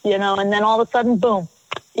yourself, you know, and then all of a sudden, boom,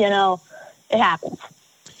 you know, it happens.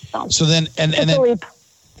 So then,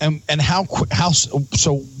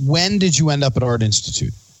 so when did you end up at Art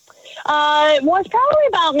Institute? It was probably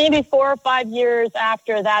about maybe 4 or 5 years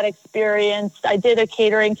after that experience. I did a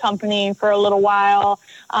catering company for a little while,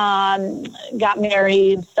 got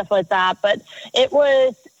married, stuff like that. But it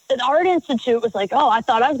was, the Art Institute was like, oh, I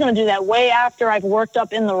thought I was going to do that way after I've worked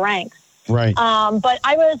up in the ranks. Right. But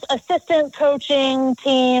I was assistant coaching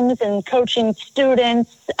teams and coaching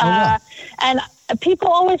students. And people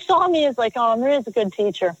always saw me as like, oh, Maria's a good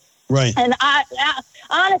teacher. Right. And I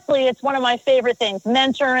honestly, it's one of my favorite things,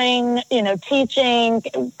 mentoring, teaching,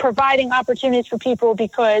 providing opportunities for people,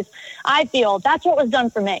 because I feel that's what was done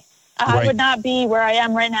for me. I would not be where I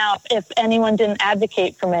am right now if anyone didn't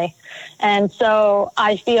advocate for me. And so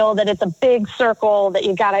I feel that it's a big circle that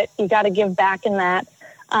you gotta give back in that.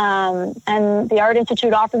 And the Art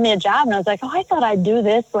Institute offered me a job, and I was like, oh, I thought I'd do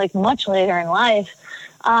this like much later in life.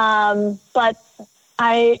 But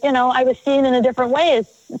I was seen in a different way as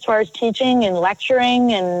far as teaching and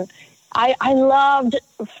lecturing. And I loved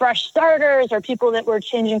fresh starters or people that were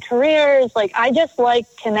changing careers. Like, I just like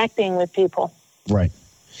connecting with people. Right.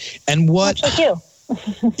 And what? Much like you.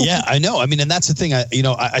 Yeah, I know. I mean, and that's the thing.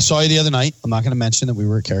 I saw you the other night. I'm not going to mention that we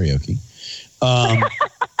were at karaoke.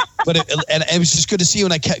 But it was just good to see you.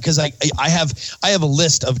 And because I have a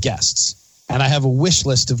list of guests. And I have a wish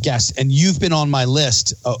list of guests, and you've been on my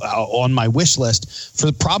list, on my wish list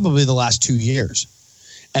for probably the last 2 years.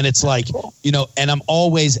 And it's like, and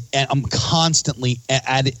I'm constantly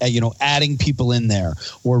adding people in there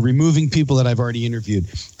or removing people that I've already interviewed.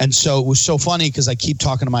 And so it was so funny because I keep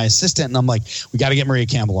talking to my assistant, and I'm like, we got to get Maria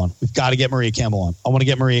Campbell on. We've got to get Maria Campbell on. I want to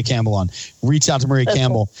get Maria Campbell on. Reach out to Maria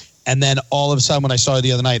Campbell. Cool. And then all of a sudden when I saw her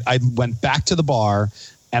the other night, I went back to the bar.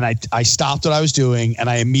 And I stopped what I was doing, and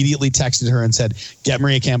I immediately texted her and said, get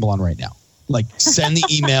Maria Campbell on right now. Like, send the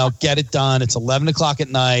email, get it done. It's 11 o'clock at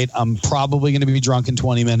night. I'm probably going to be drunk in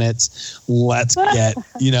 20 minutes. Let's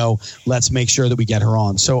make sure that we get her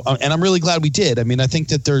on. So, and I'm really glad we did. I mean, I think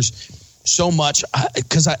that there's so much,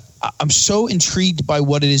 because I'm so intrigued by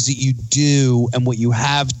what it is that you do and what you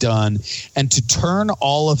have done, and to turn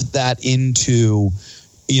all of that into,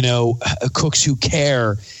 Cooks Who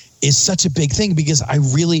Care is such a big thing, because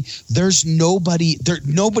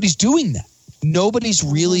nobody's doing that. Nobody's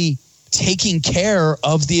really taking care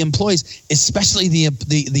of the employees, especially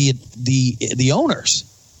the owners.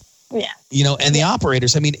 Yeah. And the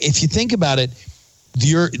operators. I mean, if you think about it,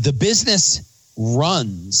 the business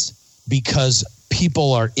runs because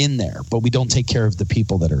people are in there, but we don't take care of the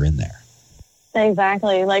people that are in there.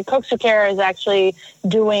 Exactly. Like, Cooks Who Care is actually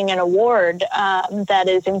doing an award that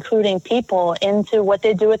is including people into what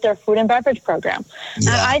they do with their food and beverage program.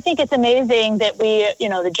 Yeah. I think it's amazing that we,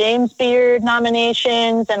 the James Beard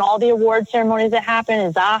nominations and all the award ceremonies that happen,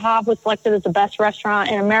 and Zaha was selected as the best restaurant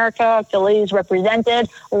in America. Philly's represented.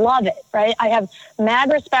 Love it, right? I have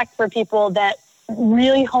mad respect for people that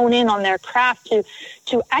really hone in on their craft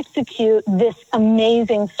to execute this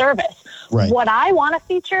amazing service. Right. What I want to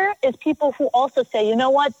feature is people who also say, you know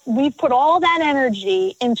what, we've put all that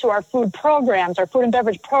energy into our food programs, our food and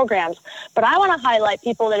beverage programs, but I want to highlight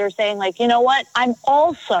people that are saying, like, you know what, I'm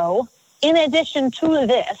also, in addition to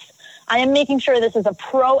this, I am making sure this is a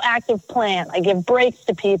proactive plan. I give breaks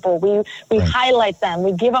to people. We highlight them.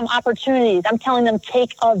 We give them opportunities. I'm telling them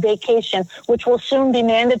take a vacation, which will soon be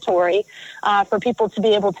mandatory for people to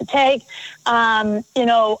be able to take. And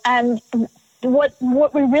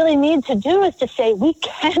what we really need to do is to say we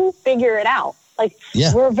can figure it out. Like,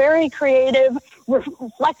 we're very creative, we're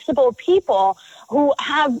flexible people who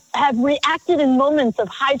have reacted in moments of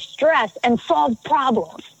high stress and solved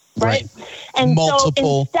problems. Right. And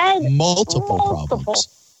multiple problems.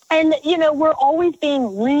 And, we're always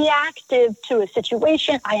being reactive to a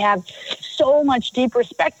situation. I have so much deep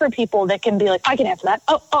respect for people that can be like, I can answer that.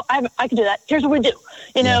 Oh, I can do that. Here's what we do,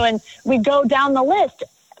 and we go down the list.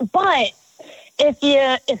 But if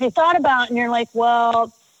you thought about it and you're like,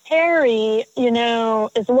 well, Terry,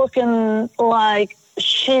 is looking like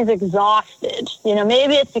she's exhausted.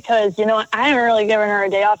 Maybe it's because, I haven't really given her a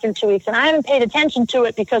day off in 2 weeks, and I haven't paid attention to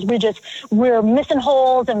it because we're missing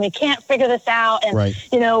holes and we can't figure this out. And,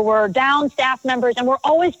 we're down staff members, and we're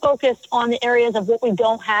always focused on the areas of what we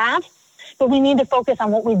don't have, but we need to focus on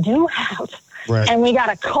what we do have. Right. And we got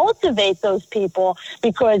to cultivate those people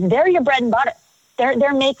because they're your bread and butter.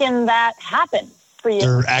 They're making that happen for you.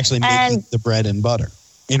 They're actually making the bread and butter.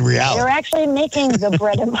 In reality, they're actually making the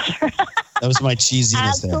bread and butter. That was my cheesiness.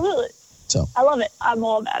 Absolutely. There. So I love it. I'm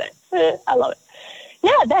all about it. I love it.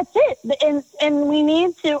 Yeah, that's it. And we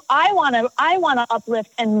need to. I want to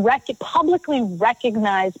uplift and publicly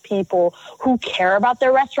recognize people who care about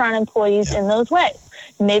their restaurant employees in those ways.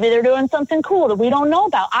 Maybe they're doing something cool that we don't know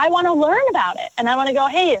about. I want to learn about it, and I want to go,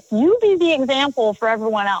 hey, you be the example for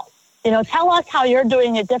everyone else. tell us how you're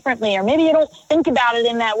doing it differently, or maybe you don't think about it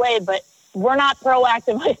in that way, but we're not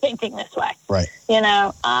proactively thinking this way. Right.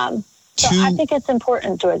 So I think it's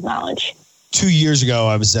important to acknowledge. 2 years ago,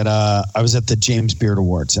 I was at the James Beard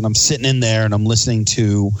Awards, and I'm sitting in there and I'm listening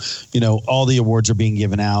to, all the awards are being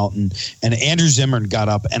given out, and Andrew Zimmern got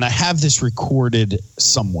up, and I have this recorded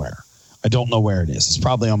somewhere. I don't know where it is. It's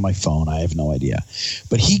probably on my phone. I have no idea.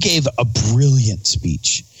 But he gave a brilliant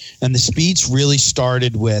speech. And the speech really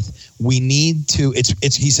started with, we need to,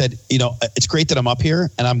 he said, it's great that I'm up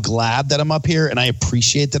here, and I'm glad that I'm up here, and I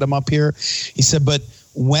appreciate that I'm up here. He said, but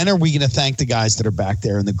when are we going to thank the guys that are back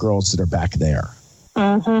there and the girls that are back there?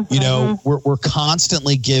 We're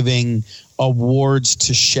constantly giving awards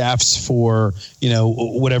to chefs for,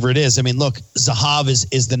 whatever it is. I mean, look, Zahav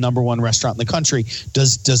is the number one restaurant in the country.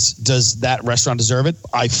 Does that restaurant deserve it?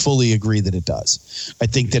 I fully agree that it does. I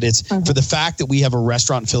think that it's for the fact that we have a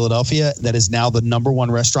restaurant in Philadelphia that is now the number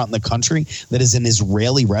one restaurant in the country, that is an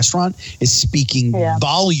Israeli restaurant, is speaking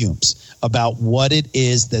volumes about what it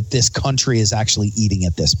is that this country is actually eating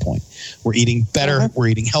at this point. We're eating better. We're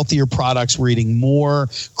eating healthier products. We're eating more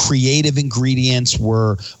creative ingredients.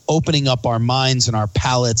 We're opening up our minds and our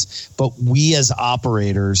palates. But we as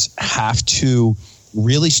operators have to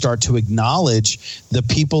really start to acknowledge the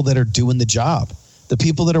people that are doing the job, the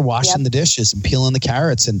people that are washing the dishes and peeling the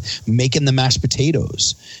carrots and making the mashed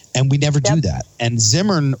potatoes. And we never do that. And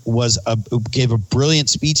Zimmern gave a brilliant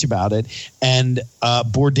speech about it. And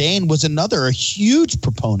Bourdain was a huge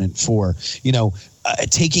proponent for,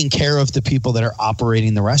 taking care of the people that are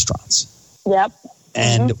operating the restaurants. Yep.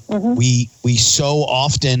 And we so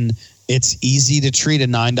often, it's easy to treat a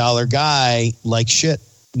 $9 guy like shit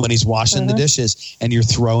when he's washing the dishes, and you're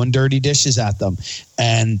throwing dirty dishes at them.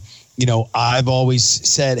 And I've always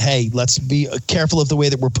said, hey, let's be careful of the way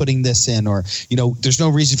that we're putting this in, or, there's no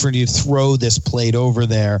reason for you to throw this plate over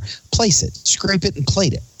there. Place it, scrape it and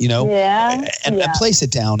plate it, and place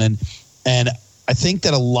it down. And I think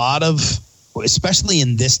that a lot of, especially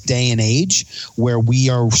in this day and age where we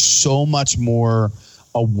are so much more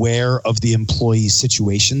aware of the employee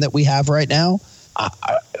situation that we have right now,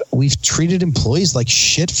 we've treated employees like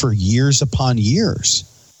shit for years upon years.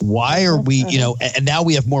 Why are we, and now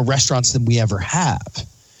we have more restaurants than we ever have.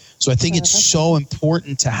 So I think it's so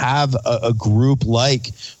important to have a group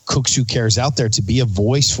like Cooks Who Cares out there to be a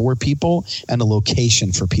voice for people and a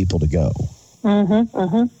location for people to go.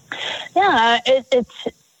 Yeah,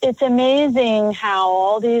 it's amazing how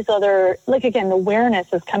all these other, the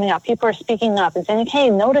awareness is coming up. People are speaking up and saying, hey,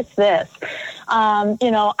 notice this.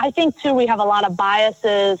 I think, too, we have a lot of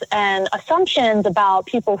biases and assumptions about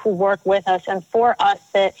people who work with us and for us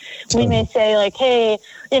that we may say, like, hey,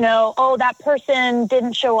 that person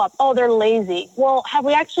didn't show up. Oh, they're lazy. Well, have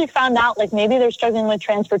we actually found out, maybe they're struggling with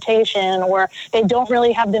transportation, or they don't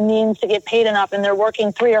really have the means to get paid enough and they're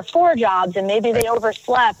working 3 or 4 jobs, and maybe they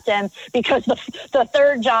overslept, and because the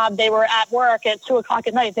third job they were at work at 2:00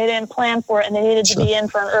 at night, they didn't plan for it and they needed to be in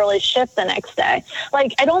for an early shift the next day.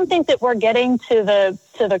 I don't think that we're getting to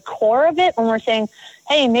the core of it when we're saying,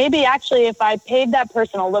 hey, maybe actually if I paid that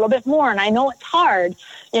person a little bit more, and I know it's hard,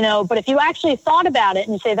 but if you actually thought about it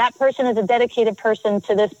and you say that person is a dedicated person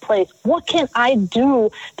to this place, what can I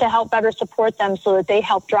do to help better support them so that they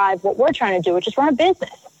help drive what we're trying to do, which is run a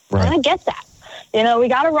business? Right. And I get that. We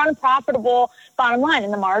got to run a profitable bottom line,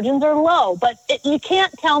 and the margins are low. But you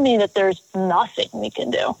can't tell me that there's nothing we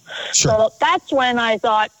can do. Sure. So that's when I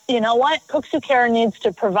thought, you know what? Cooks Who Care needs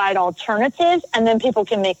to provide alternatives, and then people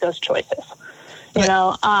can make those choices.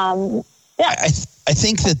 I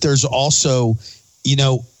think that there's also,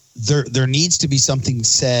 there needs to be something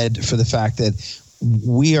said for the fact that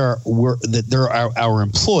they're our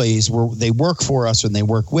employees. They work for us and they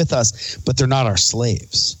work with us, but they're not our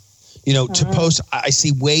slaves. To post, I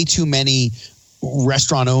see way too many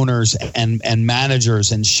restaurant owners and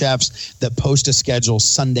managers and chefs that post a schedule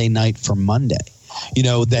Sunday night for Monday.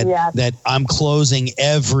 That I'm closing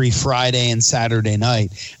every Friday and Saturday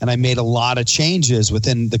night. And I made a lot of changes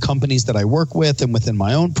within the companies that I work with and within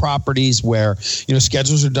my own properties where,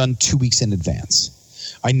 schedules are done 2 weeks in advance.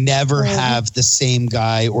 I never have the same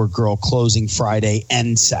guy or girl closing Friday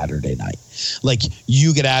and Saturday night.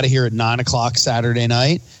 You get out of here at 9:00 Saturday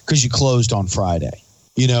night because you closed on Friday.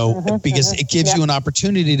 Because it gives you an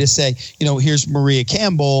opportunity to say, here's Maria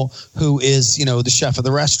Campbell, who is, the chef of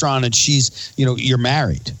the restaurant, and she's, you're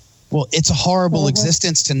married. Well, it's a horrible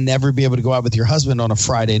existence to never be able to go out with your husband on a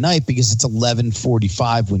Friday night because it's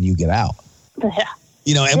 11:45 when you get out.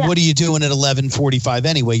 You know, and what are you doing at 11:45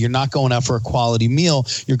 anyway? You're not going out for a quality meal.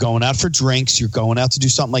 You're going out for drinks. You're going out to do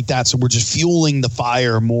something like that. So we're just fueling the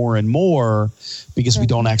fire more and more because we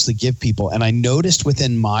don't actually give people. And I noticed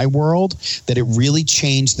within my world that it really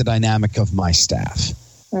changed the dynamic of my staff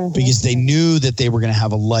because they knew that they were going to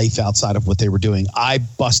have a life outside of what they were doing. I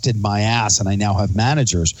busted my ass, and I now have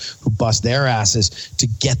managers who bust their asses to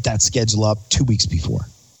get that schedule up 2 weeks before.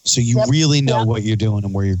 So you really know what you're doing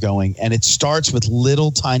and where you're going. And it starts with little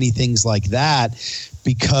tiny things like that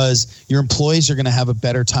because your employees are going to have a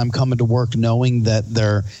better time coming to work knowing that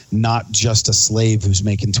they're not just a slave who's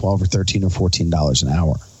making $12 or $13 or $14 an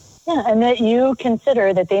hour. Yeah, and that you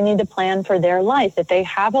consider that they need to plan for their life, that they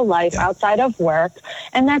have a life outside of work,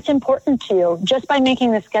 and that's important to you. Just by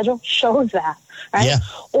making the schedule shows that, right? Yeah.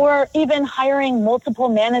 Or even hiring multiple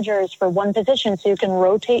managers for one position so you can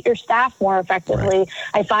rotate your staff more effectively. Right.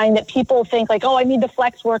 I find that people think like, oh, I need the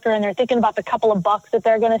flex worker, and they're thinking about the couple of bucks that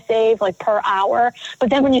they're going to save like per hour.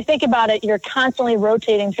 But then when you think about it, you're constantly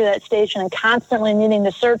rotating through that station and constantly needing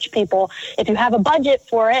to search people. If you have a budget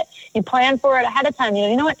for it, you plan for it ahead of time.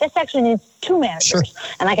 You know what? This actually needs 2 managers,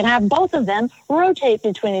 and I can have both of them rotate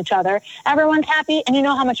between each other. Everyone's happy, and you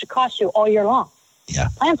know how much it costs you all year long. Yeah.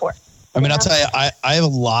 Plan for it. I mean, I'll tell you, I have a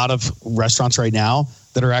lot of restaurants right now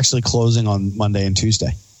that are actually closing on Monday and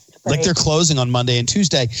Tuesday. Great. Like they're closing on Monday and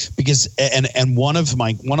Tuesday because, and one of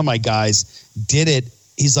my guys did it.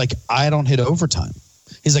 He's like, I don't hit overtime.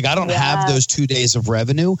 He's like, I don't have those 2 days of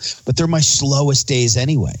revenue, but they're my slowest days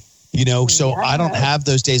anyway. You know, so I don't have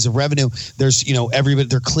those days of revenue. There's, you know, everybody,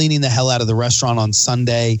 they're cleaning the hell out of the restaurant on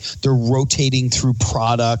Sunday. They're rotating through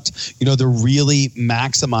product. You know, they're really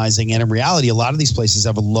maximizing. And in reality, a lot of these places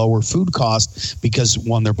have a lower food cost because,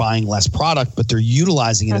 one, they're buying less product, but they're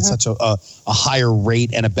utilizing it at such a higher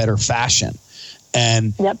rate and a better fashion.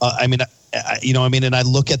 And I mean, and I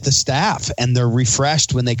look at the staff and they're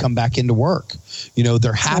refreshed when they come back into work. You know,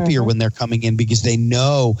 they're happier when they're coming in because they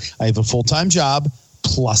know I have a full-time job.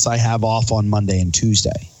 Plus I have off on Monday and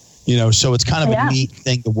Tuesday, you know, so it's kind of a neat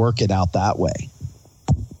thing to work it out that way.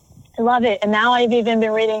 I love it. And now I've even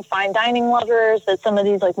been reading Fine Dining Lovers that some of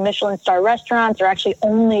these like Michelin star restaurants are actually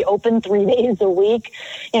only open 3 days a week.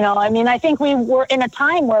 You know, I mean, I think we were in a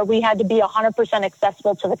time where we had to be 100%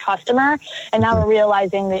 accessible to the customer. And now we're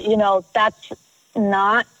realizing that, you know, that's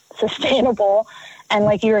not sustainable. And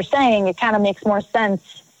like you were saying, it kind of makes more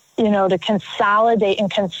sense, you know, to consolidate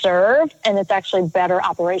and conserve, and it's actually better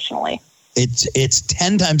operationally. It's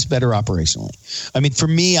 10 times better operationally. I mean, for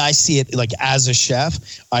me, I see it like as a chef,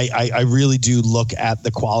 I really do look at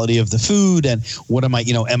the quality of the food and what am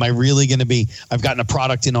I really going to be, I've gotten a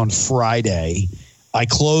product in on Friday. I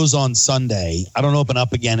close on Sunday. I don't open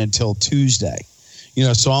up again until Tuesday. You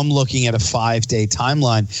know, so I'm looking at a 5-day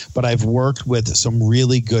timeline, but I've worked with some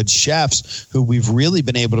really good chefs who we've really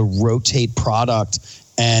been able to rotate product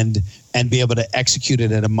and be able to execute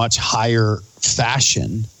it at a much higher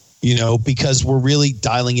fashion, you know, because we're really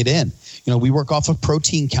dialing it in. You know, we work off of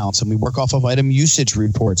protein counts and we work off of item usage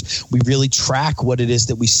reports. We really track what it is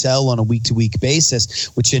that we sell on a week-to-week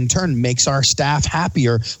basis, which in turn makes our staff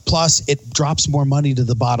happier. Plus, it drops more money to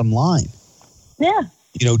the bottom line. Yeah.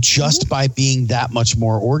 You know, just by being that much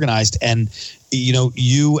more organized. And, you know,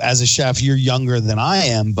 you as a chef, you're younger than I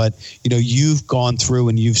am, but, you know, you've gone through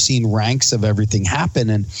and you've seen ranks of everything happen.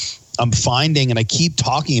 And I'm finding, and I keep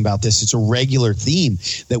talking about this, it's a regular theme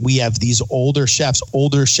that we have these older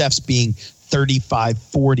chefs being 35,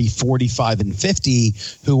 40, 45, and 50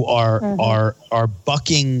 who are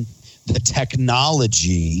bucking the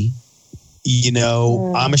technology. You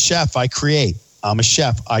know, I'm a chef, I create. I'm a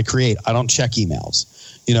chef, I create. I don't check emails.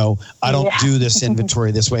 You know, I don't do this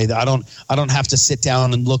inventory this way. I don't have to sit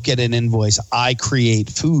down and look at an invoice. I create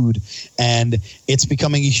food, and it's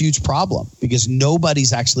becoming a huge problem because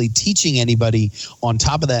nobody's actually teaching anybody on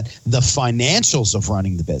top of that the financials of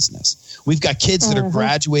running the business. We've got kids that are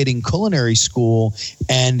graduating culinary school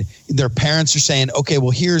and their parents are saying, okay,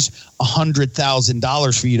 well, here's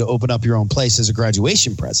 $100,000 for you to open up your own place as a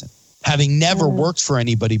graduation present. Having never worked for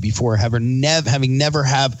anybody before, having never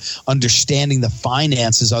have understanding the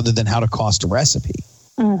finances other than how to cost a recipe.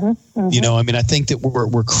 You know, I mean, I think that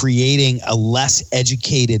we're creating a less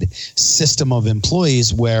educated system of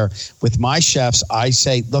employees where with my chefs, I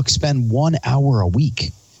say, look, spend 1 hour a week,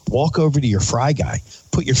 walk over to your fry guy,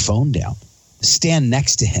 put your phone down, stand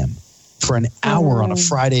next to him for an hour on a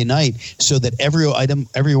Friday night so that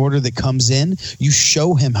every order that comes in, you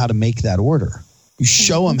show him how to make that order. You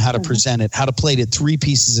show him how to present it, how to plate it, 3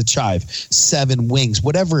 pieces of chive, 7 wings,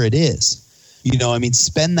 whatever it is.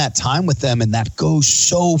 Spend that time with them, and that goes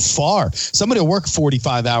so far. Somebody will work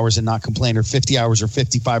 45 hours and not complain, or 50 hours or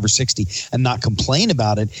 55 or 60 and not complain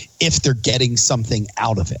about it if they're getting something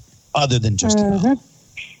out of it other than just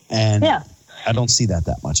And I don't see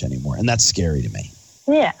that much anymore, and that's scary to me.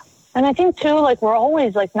 Yeah. And I think, too, we're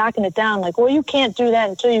always, knocking it down. You can't do that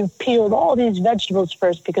until you've peeled all these vegetables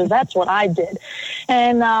first, because that's what I did.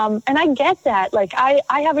 And I get that.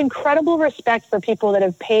 I have incredible respect for people that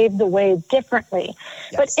have paved the way differently.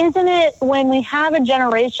 Yes. But isn't it when we have a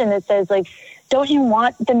generation that says, don't you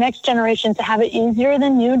want the next generation to have it easier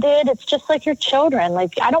than you did? It's just like your children.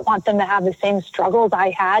 I don't want them to have the same struggles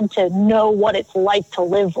I had to know what it's like to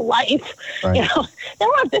live life. Right. They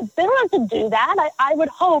don't have to do that. I would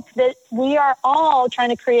hope that we are all trying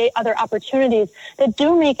to create other opportunities that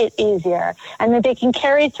do make it easier, and that they can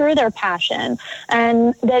carry through their passion,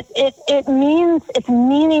 and that it means it's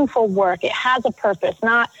meaningful work. It has a purpose,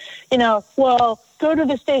 not, go to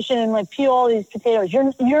the station and peel all these potatoes.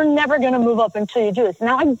 You're never going to move up until you do this.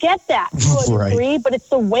 Now, I get that to a degree, but it's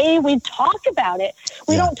the way we talk about it.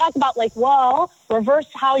 We don't talk about reverse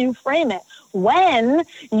how you frame it. When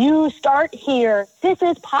you start here, this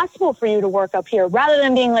is possible for you to work up here, rather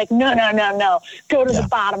than being no. Go to the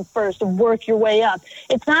bottom first and work your way up.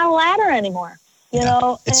 It's not a ladder anymore,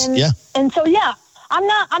 And so, I'm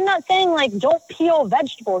not saying don't peel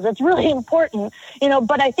vegetables. It's really important,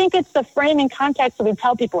 but I think it's the framing context that we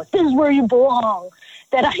tell people, this is where you belong,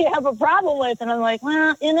 that I have a problem with. And I'm we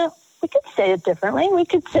could say it differently. We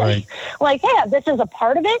could say hey, this is a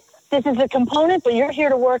part of it. This is a component, but you're here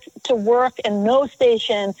to work, and no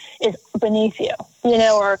station is beneath you,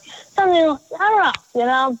 or something. I don't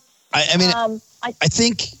know, I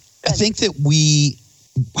think that we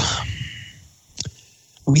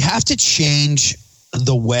have to change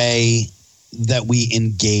the way that we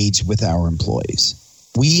engage with our employees.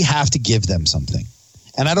 We have to give them something.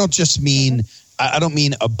 And I don't just mean, I don't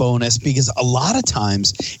mean a bonus, because a lot of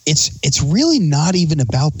times it's really not even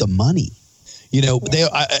about the money.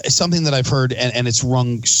 Something that I've heard, and it's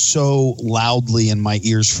rung so loudly in my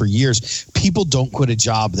ears for years, people don't quit a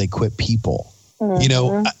job, they quit people.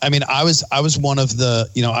 I was one of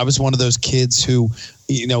those kids who,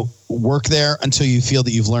 work there until you feel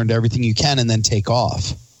that you've learned everything you can and then take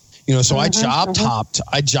off. So I job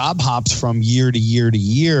hopped from year to year to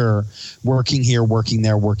year, working here, working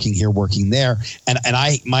there, working here, working there. And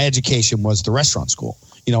my education was the restaurant school.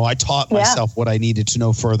 I taught myself what I needed to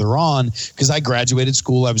know further on, because I graduated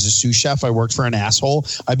school. I was a sous chef. I worked for an asshole.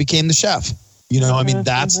 I became the chef.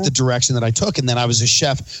 That's the direction that I took. And then I was a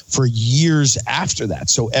chef for years after that.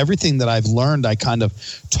 So everything that I've learned, I kind of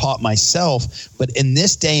taught myself. But in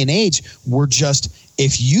this day and age,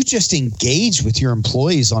 if you just engage with your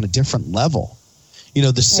employees on a different level,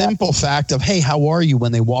 the simple fact of, hey, how are you,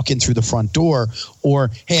 when they walk in through the front door, or,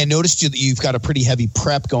 hey, I noticed that you've got a pretty heavy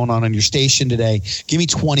prep going on your station today. Give me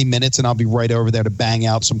 20 minutes and I'll be right over there to bang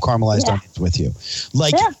out some caramelized onions with you.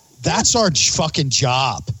 That's our fucking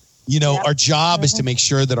job. Our job is to make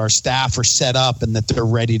sure that our staff are set up and that they're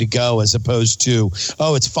ready to go, as opposed to,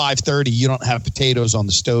 oh, it's 5:30. You don't have potatoes on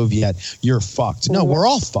the stove yet. You're fucked. No, we're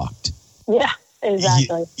all fucked. Yeah,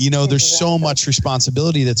 exactly. There's so much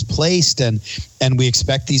responsibility that's placed, and we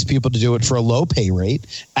expect these people to do it for a low pay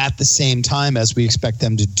rate at the same time as we expect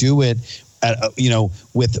them to do it,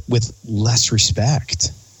 with less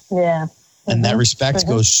respect. Yeah. And that respect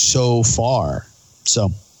goes so far.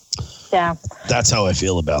 So. Yeah. That's how I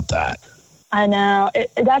feel about that. I know.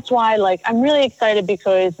 That's why, I'm really excited,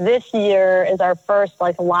 because this year is our first,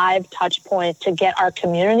 live touch point to get our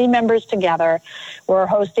community members together. We're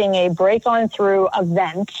hosting a Break On Through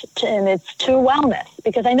event, and it's to wellness,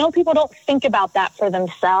 because I know people don't think about that for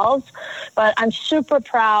themselves, but I'm super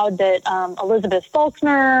proud that Elizabeth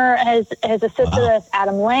Faulkner has assisted us.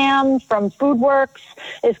 Adam Lamb from FoodWorks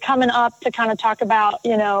is coming up to kind of talk about,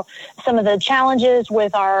 some of the challenges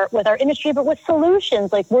with our industry, but with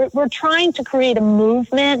solutions. We're trying to create a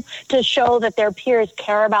movement to show that their peers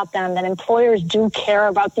care about them, that employers do care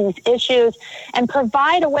about these issues, and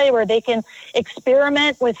provide a way where they can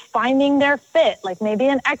experiment with finding their fit, maybe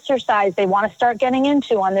an exercise they want to start getting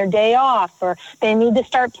into on their day off, or they need to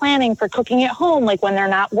start planning for cooking at home, when they're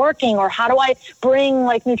not working, or how do I bring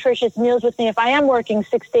nutritious meals with me if I am working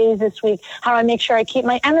 6 days this week? How do I make sure I keep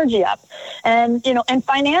my energy up? And, and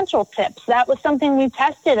financial tips. That was something we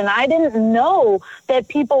tested, and I didn't know that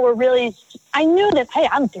people were really, I knew that, hey,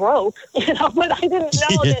 I'm broke, but I didn't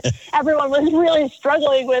know that everyone was really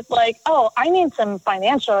struggling with I need some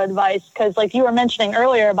financial advice, because you were mentioning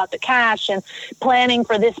earlier about the cash and planning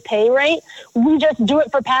for this pay rate. We just do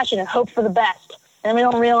it for passion and hope for the best. And we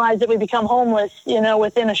don't realize that we become homeless,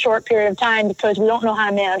 within a short period of time because we don't know how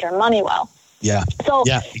to manage our money well. Yeah. So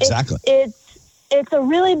yeah, exactly. It's a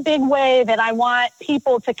really big way that I want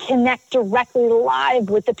people to connect directly live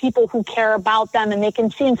with the people who care about them, and they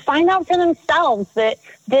can see and find out for themselves that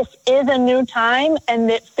this is a new time and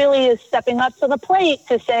that Philly is stepping up to the plate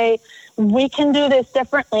to say, we can do this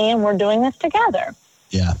differently and we're doing this together.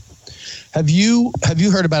 Yeah. Have you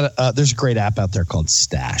heard about it? There's a great app out there called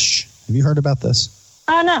Stash. Have you heard about this?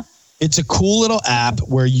 No. It's a cool little app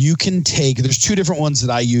where you can there's two different ones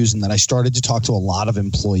that I use and that I started to talk to a lot of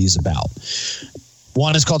employees about.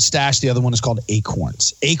 One is called Stash. The other one is called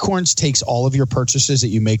Acorns. Acorns takes all of your purchases that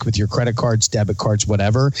you make with your credit cards, debit cards,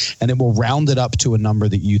 whatever, and it will round it up to a number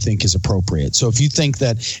that you think is appropriate. So if you think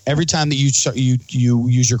that every time that you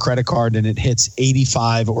use your credit card and it hits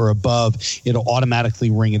 85 or above, it'll automatically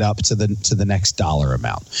ring it up to the next dollar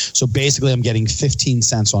amount. So basically, I'm getting 15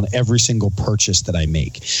 cents on every single purchase that I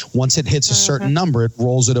make. Once it hits a certain number, it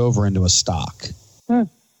rolls it over into a stock.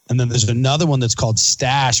 And then there's another one that's called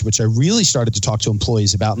Stash, which I really started to talk to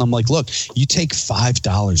employees about. And I'm like, look, you take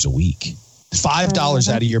 $5 a week, $5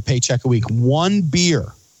 out of your paycheck a week, one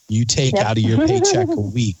beer you take out of your paycheck a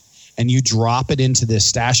week, and you drop it into this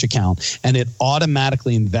Stash account, and it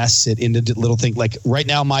automatically invests it into little things. Like right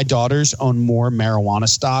now, my daughters own more marijuana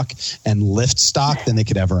stock and Lyft stock than they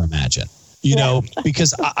could ever imagine,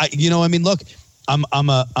 because look, I'm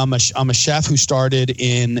a chef who started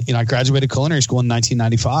I graduated culinary school in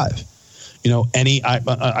 1995.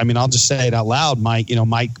 I'll just say it out loud.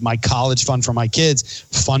 My college fund for my kids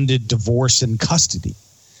funded divorce and custody.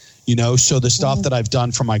 So the stuff that I've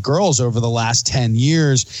done for my girls over the last 10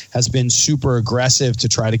 years has been super aggressive to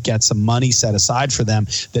try to get some money set aside for them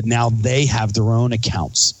that now they have their own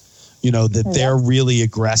accounts. They're really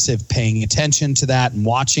aggressive, paying attention to that and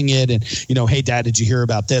watching it. And, hey, Dad, did you hear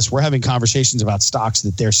about this? We're having conversations about stocks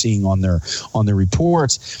that they're seeing on their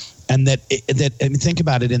reports. And think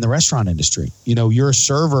about it in the restaurant industry. You're a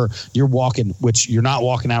server, you're not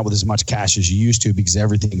walking out with as much cash as you used to because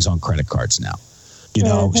everything's on credit cards now.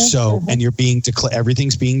 And you're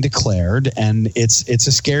everything's being declared, and it's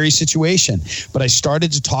a scary situation. But I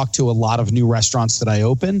started to talk to a lot of new restaurants that I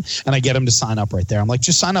open, and I get them to sign up right there. I'm like,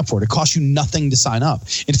 just sign up for it. It costs you nothing to sign up.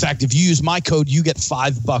 In fact, if you use my code, you get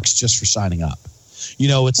 $5 just for signing up.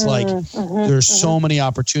 It's like there's so many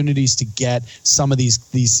opportunities to get some of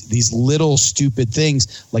these little stupid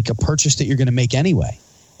things, like a purchase that you're going to make anyway.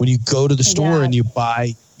 When you go to the store and you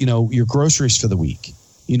buy, your groceries for the week.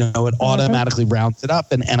 It automatically rounds it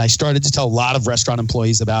up. And I started to tell a lot of restaurant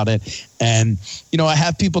employees about it. And, I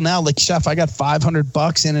have people now like, Chef, I got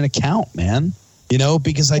 $500 in an account, man,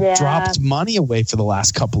 because I dropped money away for the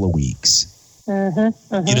last couple of weeks.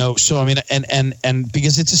 So I mean, and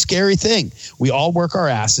because it's a scary thing. We all work our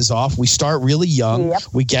asses off. We start really young.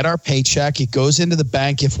 We get our paycheck. It goes into the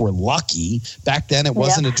bank if we're lucky. Back then, it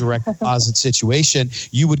wasn't a direct deposit situation.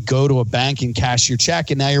 You would go to a bank and cash your check,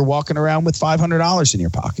 and now you're walking around with $500 in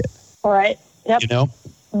your pocket. All right. Yep.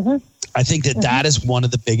 I think that is one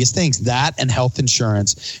of the biggest things. That and health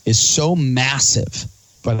insurance is so massive.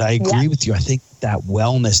 But I agree with you. I think that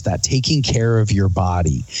wellness, that taking care of your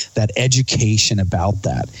body, that education about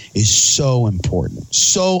that is so important,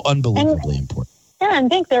 so unbelievably important. Yeah,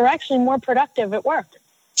 and think they're actually more productive at work.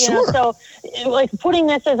 So like putting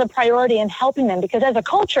this as a priority and helping them, because as a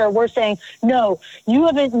culture, we're saying, no, you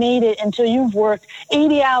haven't made it until you've worked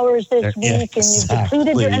 80 hours this week and you've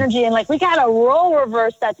depleted your energy. And like, we got to role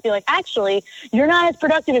reverse that to be like, actually, you're not as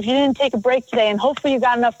productive if you didn't take a break today. And hopefully you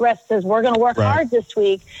got enough rest because we're going to work hard this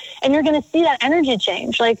week. And you're going to see that energy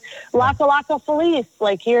change. Like Laka Felice,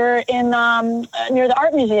 like here in near the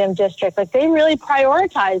Art Museum district, like they really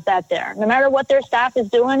prioritize that there. No matter what their staff is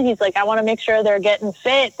doing, he's like, I want to make sure they're getting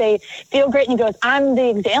fit. They feel great. And he goes, I'm the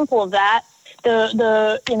example of that.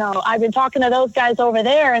 I've been talking to those guys over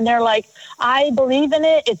there and they're like, I believe in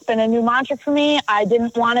it. It's been a new mantra for me. I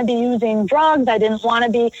didn't want to be using drugs. I didn't want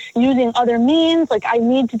to be using other means. Like I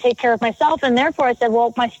need to take care of myself. And therefore I said,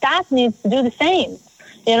 well, my staff needs to do the same,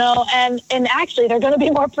 and actually they're going to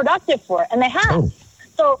be more productive for it. And they have.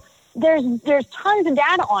 So there's tons of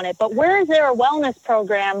data on it, but where is there a wellness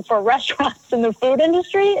program for restaurants in the food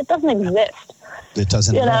industry? It doesn't exist. It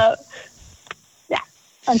doesn't.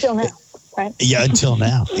 Until now. Right. Yeah, until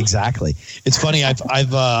now. Exactly. It's funny.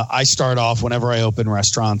 I start off whenever I open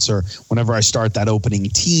restaurants or whenever I start that opening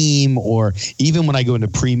team, or even when I go into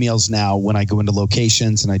pre-meals now, when I go into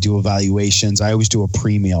locations and I do evaluations, I always do a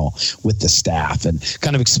pre-meal with the staff and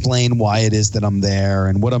kind of explain why it is that I'm there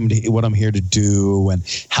and what I'm here to do and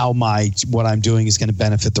how what I'm doing is going to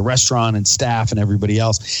benefit the restaurant and staff and everybody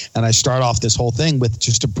else. And I start off this whole thing with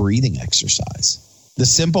just a breathing exercise. The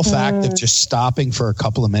simple fact of just stopping for a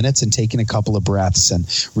couple of minutes and taking a couple of breaths and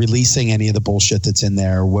releasing any of the bullshit that's in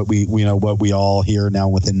there. What we all hear now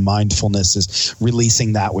within mindfulness is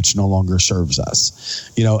releasing that which no longer serves us.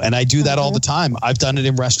 And I do that all the time. I've done it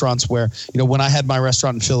in restaurants where, when I had my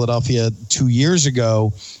restaurant in Philadelphia 2 years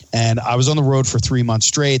ago, and I was on the road for 3 months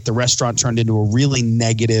straight. The restaurant turned into a really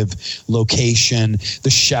negative location. The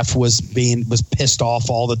chef was pissed off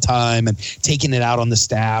all the time and taking it out on the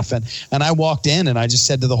staff. And I walked in and I just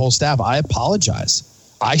said to the whole staff, I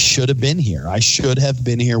apologize. I should have been here. I should have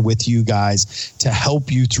been here with you guys to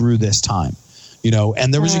help you through this time.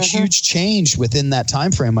 And there was a huge change within that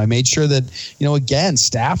time frame. I made sure that, again,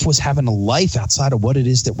 staff was having a life outside of what it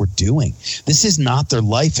is that we're doing. This is not their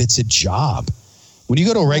life. It's a job. When you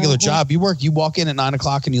go to a regular job, you walk in at 9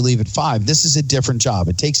 o'clock and you leave at 5. This is a different job.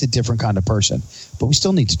 It takes a different kind of person, but we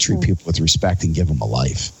still need to treat people with respect and give them a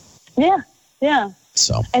life. Yeah. Yeah.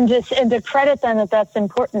 So, and to credit them that's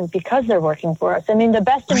important because they're working for us. I mean, the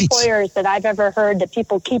best employers that I've ever heard that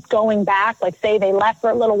people keep going back, like say they left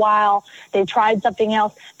for a little while, they tried something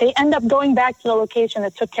else, they end up going back to the location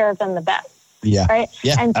that took care of them the best. Yeah. Right.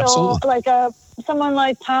 Yeah. And so absolutely. Someone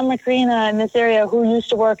like Tom Macrina in this area who used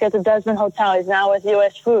to work at the Desmond Hotel, he's now with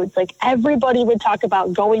US Foods. Like everybody would talk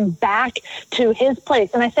about going back to his place.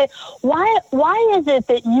 And I say, why is it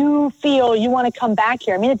that you feel you want to come back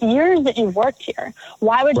here? I mean, it's years that you've worked here.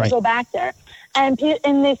 Why would you go back there? And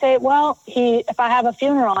they say, well, if I have a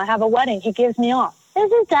funeral, I have a wedding, he gives me off.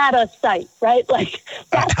 Isn't that a sight, right? Like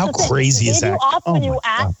that's how crazy is that? He gave you off when you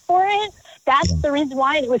asked for it. That's the reason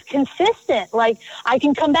why it was consistent. Like I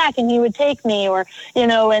can come back and he would take me or,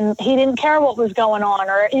 and he didn't care what was going on.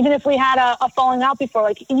 Or even if we had a falling out before,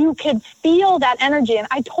 like you could feel that energy. And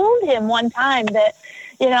I told him one time that,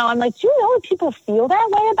 I'm like, do you know if people feel that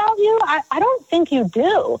way about you? I don't think you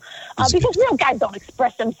do. Because real guys don't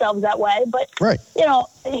express themselves that way. But,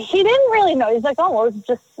 he didn't really know. He's like, oh, well, it's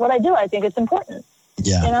just what I do. I think it's important.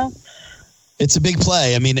 Yeah. It's a big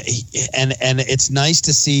play. I mean, and it's nice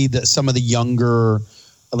to see that some of the younger,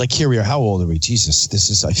 like here we are. How old are we?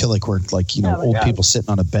 Jesus, I feel like we're like, old people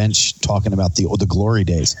sitting on a bench talking about the glory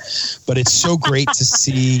days. But it's so great to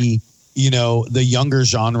see, the younger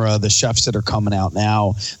genre, the chefs that are coming out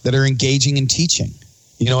now that are engaging in teaching.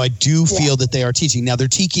 I do feel that they are teaching. Now they're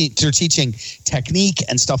teaching technique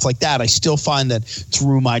and stuff like that. I still find that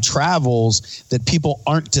through my travels that people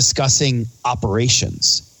aren't discussing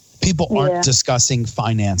operations. People aren't discussing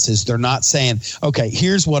finances. They're not saying, okay,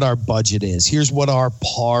 here's what our budget is. Here's what our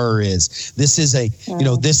PAR is. This is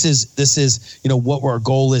this is what our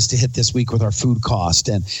goal is to hit this week with our food cost.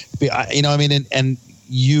 And, and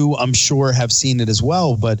you, I'm sure, have seen it as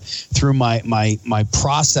well. But through my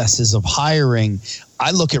processes of hiring,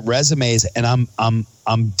 I look at resumes and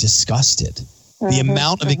I'm disgusted. The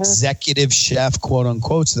amount of executive chef, quote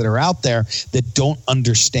unquote, that are out there that don't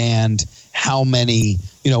understand how many,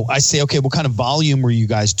 I say, okay, what kind of volume were you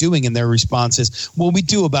guys doing? And their response is, well, we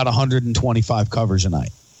do about 125 covers a night.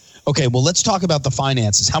 Okay, well, let's talk about the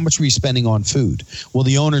finances. How much were you spending on food? Well,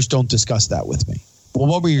 the owners don't discuss that with me. Well,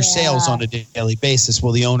 what were your sales on a daily basis?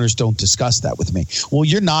 Well, the owners don't discuss that with me. Well,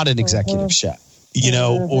 you're not an executive chef. The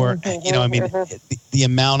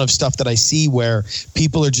amount of stuff that I see where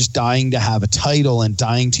people are just dying to have a title and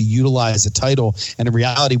dying to utilize a title. And in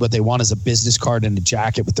reality, what they want is a business card and a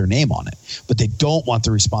jacket with their name on it. But they don't want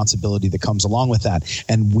the responsibility that comes along with that.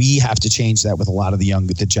 And we have to change that with a lot of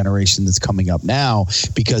the generation that's coming up now,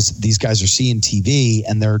 because these guys are seeing TV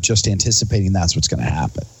and they're just anticipating that's what's going to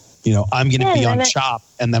happen. I'm going to be on Chop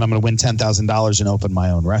and then I'm going to win $10,000 and open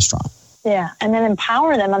my own restaurant. Yeah, and then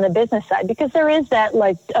empower them on the business side, because there is that,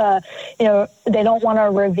 they don't want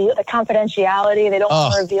to reveal the confidentiality. They don't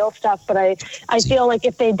want to reveal stuff. But I feel like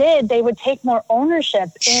if they did, they would take more ownership.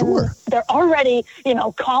 Sure. They're already,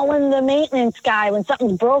 calling the maintenance guy when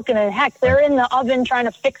something's broken. And heck, they're in the oven trying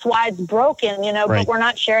to fix why it's broken, but we're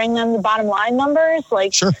not sharing them the bottom line numbers,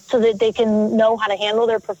 so that they can know how to handle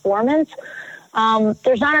their performance.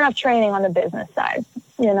 There's not enough training on the business side.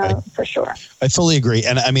 For sure. I fully agree.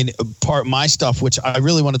 And I mean, part my stuff, which I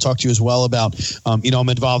really want to talk to you as well about, I'm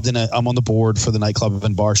involved I'm on the board for the Nightclub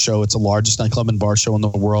and Bar Show. It's the largest nightclub and bar show in the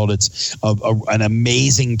world. It's an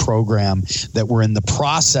amazing program that we're in the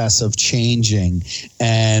process of changing.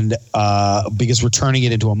 And because we're turning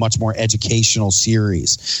it into a much more educational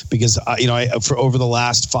series, because, for over the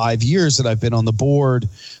last 5 years that I've been on the board,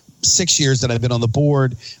 6 years that I've been on the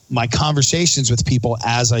board, my conversations with people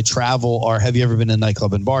as I travel are, have you ever been to a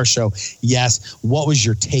nightclub and bar show? Yes. What was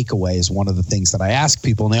your takeaway is one of the things that I ask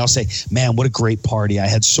people. And they all say, man, what a great party. I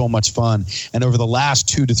had so much fun. And over the last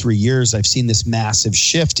 2 to 3 years, I've seen this massive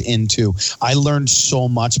shift into, I learned so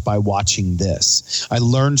much by watching this. I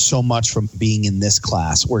learned so much from being in this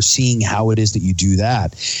class or seeing how it is that you do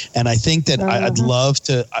that. And I think that I'd love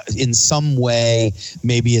to, in some way,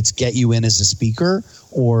 maybe it's get you in as a speaker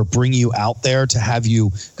or bring you out there to have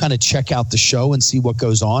you kind of check out the show and see what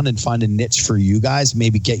goes on and find a niche for you guys,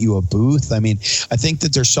 maybe get you a booth. I mean, I think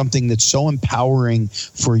that there's something that's so empowering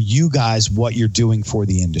for you guys, what you're doing for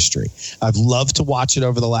the industry. I've loved to watch it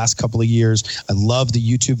over the last couple of years. I love the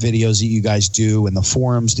YouTube videos that you guys do and the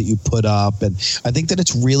forums that you put up. And I think that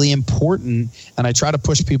it's really important, and I try to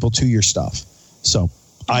push people to your stuff. So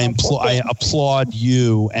I applaud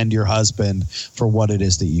you and your husband for what it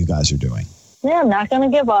is that you guys are doing. Yeah, I'm not going to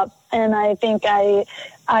give up. And I think that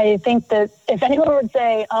if anyone would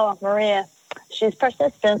say, oh, Maria, she's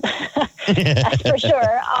persistent, that's for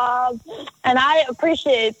sure. And I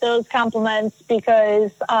appreciate those compliments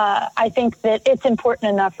because I think that it's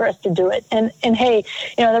important enough for us to do it. And hey,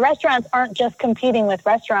 the restaurants aren't just competing with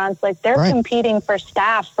restaurants. Like, they're competing for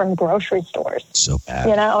staff from grocery stores. So bad.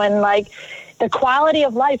 And like, the quality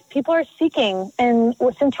of life people are seeking. And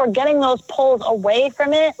since we're getting those pulls away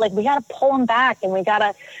from it, like, we got to pull them back, and we got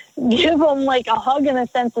to give them like a hug in a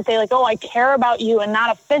sense to say, like, oh, I care about you, and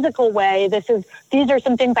not a physical way. These are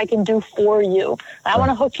some things I can do for you. I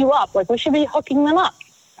want to hook you up. Like, we should be hooking them up.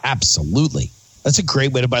 Absolutely. That's a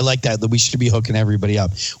great way to, I like that we should be hooking everybody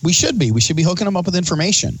up. We should be hooking them up with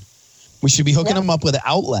information. We should be hooking them up with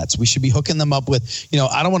outlets. We should be hooking them up with,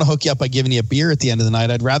 I don't want to hook you up by giving you a beer at the end of the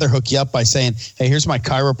night. I'd rather hook you up by saying, hey, here's my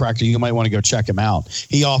chiropractor. You might want to go check him out.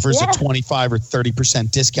 He offers a 25 or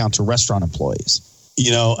 30% discount to restaurant employees.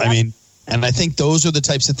 I mean, and I think those are the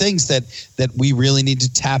types of things that we really need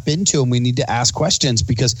to tap into, and we need to ask questions,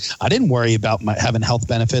 because I didn't worry about having health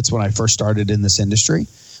benefits when I first started in this industry.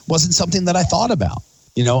 It wasn't something that I thought about.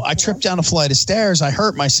 I tripped down a flight of stairs. I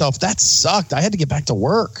hurt myself. That sucked. I had to get back to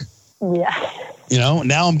work. Yeah.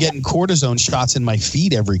 Now I'm getting cortisone shots in my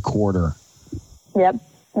feet every quarter. Yep.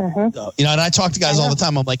 Mm-hmm. So, and I talk to guys all the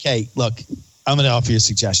time. I'm like, hey, look, I'm going to offer you a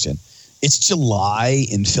suggestion. It's July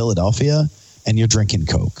in Philadelphia and you're drinking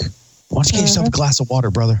Coke. Why don't you get yourself a glass of water,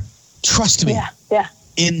 brother? Trust me. Yeah.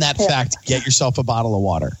 In that fact, get yourself a bottle of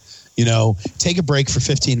water. Take a break for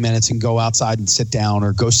 15 minutes and go outside and sit down,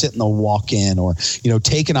 or go sit in the walk-in, or,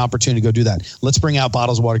 take an opportunity to go do that. Let's bring out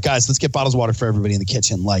bottles of water. Guys, let's get bottles of water for everybody in the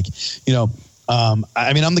kitchen. Like, I'm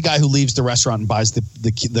the guy who leaves the restaurant and buys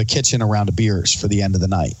the kitchen a round of beers for the end of the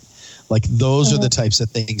night. Like, those are the types of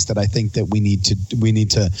things that I think that we need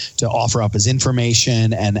to offer up as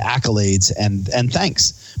information and accolades and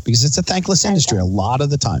thanks, because it's a thankless industry a lot of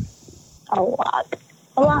the time. A lot.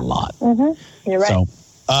 Mm-hmm. You're right. So,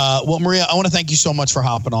 well, Maria, I want to thank you so much for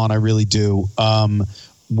hopping on. I really do.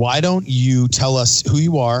 Why don't you tell us who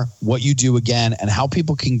you are, what you do again, and how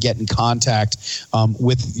people can get in contact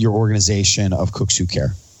with your organization of Cooks Who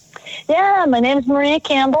Care? Yeah, my name is Maria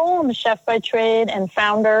Campbell. I'm a chef by trade and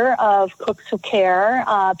founder of Cooks Who Care.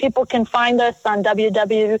 People can find us on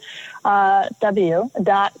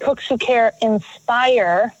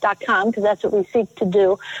www.cookswhocareinspire.com, because that's what we seek to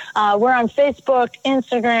do. We're on Facebook,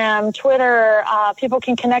 Instagram, Twitter. People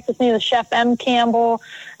can connect with me with Chef M. Campbell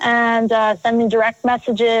and send me direct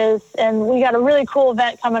messages. And we got a really cool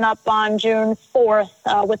event coming up on June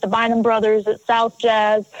 4th with the Bynum Brothers at South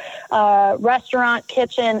Jazz Restaurant,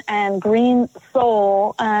 Kitchen, and Green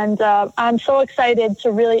Soul. And I'm so excited to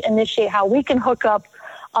really initiate how we can hook up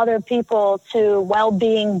other people to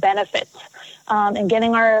well-being benefits and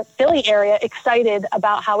getting our Philly area excited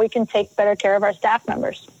about how we can take better care of our staff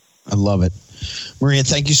members. I love it. Maria,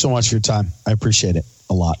 thank you so much for your time. I appreciate it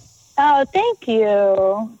a lot. Oh, thank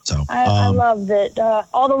you. So I love that.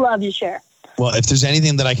 All the love you share. Well, if there's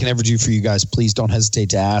anything that I can ever do for you guys, please don't hesitate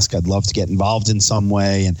to ask. I'd love to get involved in some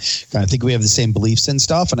way. And I think we have the same beliefs and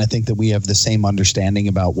stuff. And I think that we have the same understanding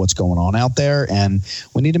about what's going on out there. And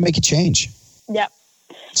we need to make a change. Yep.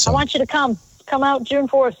 So, I want you to come out June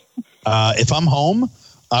 4th. If I'm home,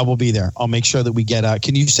 I will be there. I'll make sure that we get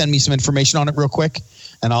can you send me some information on it real quick?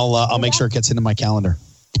 And I'll make sure it gets into my calendar.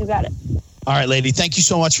 You got it. All right, lady. Thank you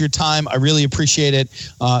so much for your time. I really appreciate it.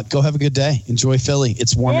 Go have a good day. Enjoy Philly.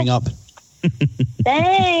 It's warming up.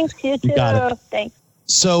 Thanks. You too. You got it. Thanks.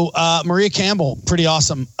 So Maria Campbell, pretty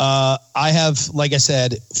awesome. I have, like I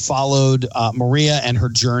said, followed Maria and her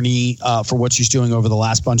journey for what she's doing over the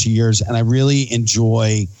last bunch of years. And I really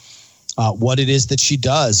enjoy what it is that she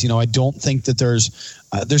does. I don't think that there's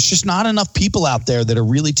just not enough people out there that are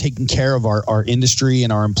really taking care of our industry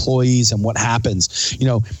and our employees and what happens.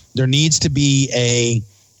 There needs to be a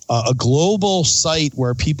global site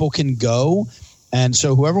where people can go. And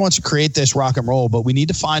so whoever wants to create this, rock and roll, but we need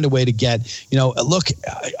to find a way to get,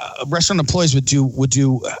 restaurant employees would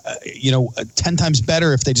do 10 times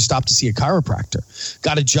better if they just stopped to see a chiropractor,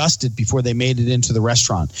 got adjusted before they made it into the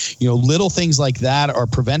restaurant. Little things like that are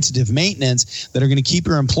preventative maintenance that are going to keep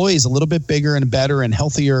your employees a little bit bigger and better and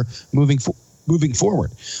healthier moving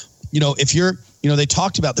forward. They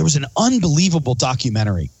talked about, there was an unbelievable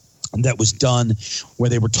documentary that was done where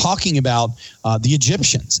they were talking about the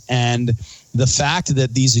Egyptians and the fact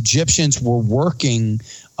that these Egyptians were working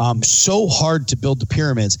so hard to build the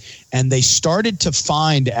pyramids, and they started to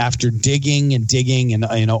find, after digging and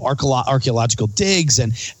archaeological digs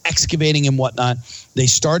and excavating and whatnot, they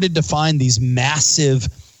started to find these massive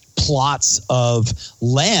plots of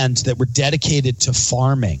land that were dedicated to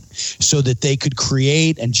farming so that they could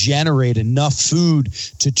create and generate enough food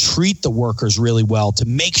to treat the workers really well, to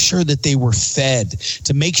make sure that they were fed,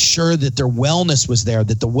 to make sure that their wellness was there,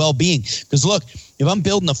 that the well-being. Because look, if I'm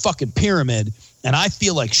building a fucking pyramid and I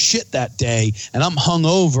feel like shit that day and I'm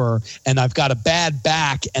hungover and I've got a bad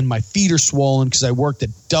back and my feet are swollen because I worked at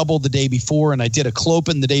double the day before and I did a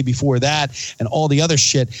clopen the day before that and all the other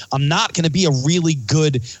shit, I'm not going to be a really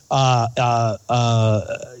good what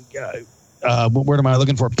word am I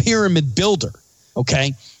looking for? Pyramid builder.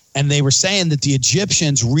 Okay. And they were saying that the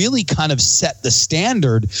Egyptians really kind of set the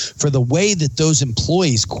standard for the way that those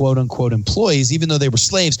employees, quote unquote employees, even though they were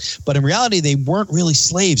slaves, but in reality, they weren't really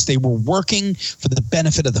slaves. They were working for the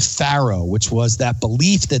benefit of the pharaoh, which was that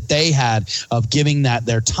belief that they had of giving that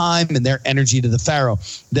their time and their energy to the pharaoh,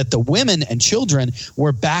 that the women and children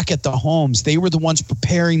were back at the homes. They were the ones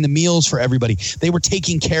preparing the meals for everybody. They were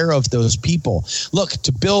taking care of those people. Look,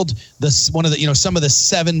 to build this, some of the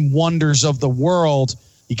 7 wonders of the world,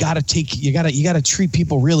 you got to treat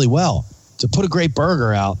people really well. To put a great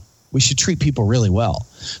burger out, we should treat people really well.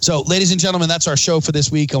 So, ladies and gentlemen, that's our show for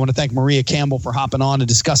this week. I want to thank Maria Campbell for hopping on and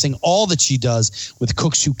discussing all that she does with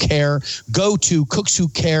Cooks Who Care. Go to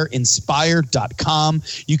cookswhocareinspired.com.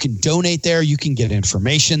 You can donate there. You can get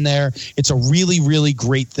information there. It's a really, really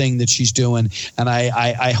great thing that she's doing. And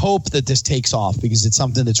I hope that this takes off because it's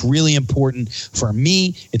something that's really important for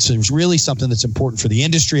me. It's really something that's important for the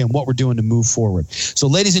industry and what we're doing to move forward. So,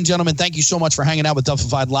 ladies and gentlemen, thank you so much for hanging out with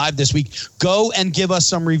Duffified Live this week. Go and give us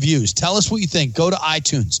some reviews. Tell us what you think. Go to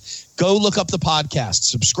iTunes. Go look up the podcast,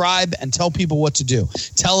 subscribe, and tell people what to do.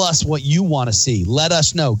 Tell us what you want to see. Let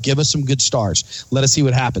us know. Give us some good stars. Let us see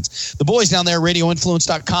what happens. The boys down there at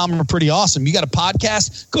radioinfluence.com are pretty awesome. You got a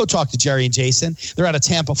podcast? Go talk to Jerry and Jason. They're out of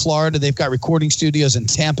Tampa, Florida. They've got recording studios in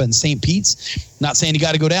Tampa and St. Pete's. Not saying you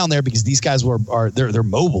got to go down there because these guys they're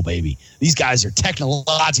mobile, baby. These guys are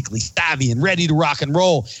technologically savvy and ready to rock and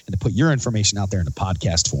roll and to put your information out there in a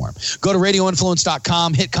podcast form. Go to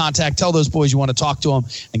radioinfluence.com, hit contact, tell those boys you want to talk to them,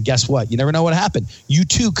 and guess what? You never know what happened. You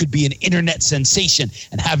too could be an internet sensation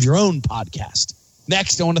and have your own podcast.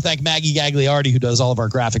 Next, I want to thank Maggie Gagliardi, who does all of our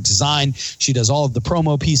graphic design. She does all of the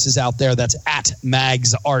promo pieces out there. That's at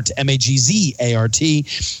Mags Art, Magzart.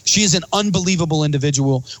 She is an unbelievable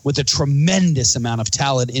individual with a tremendous amount of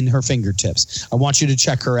talent in her fingertips. I want you to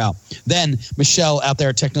check her out. Then Michelle out there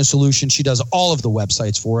at Techno Solutions. She does all of the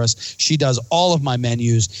websites for us. She does all of my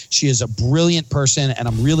menus. She is a brilliant person, and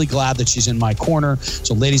I'm really glad that she's in my corner.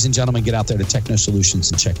 So, ladies and gentlemen, get out there to Techno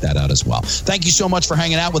Solutions and check that out as well. Thank you so much for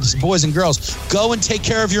hanging out with us, boys and girls. Go and take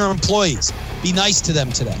care of your employees. Be nice to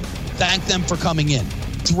them today. Thank them for coming in.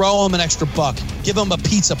 Throw them an extra buck. Give them a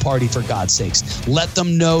pizza party, for God's sakes. Let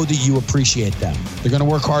them know that you appreciate them. They're going to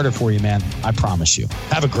work harder for you, man. I promise you.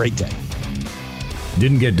 Have a great day.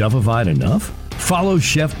 Didn't get Duffified enough? Follow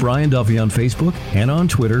Chef Brian Duffy on Facebook and on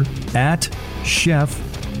Twitter at Chef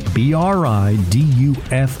BRIDUFF.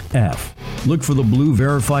 Look for the blue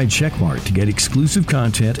verified checkmark to get exclusive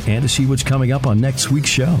content and to see what's coming up on next week's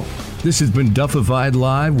show. This has been Duffified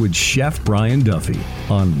Live with Chef Brian Duffy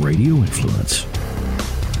on Radio Influence.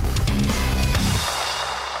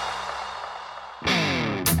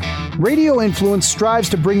 Radio Influence strives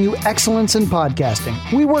to bring you excellence in podcasting.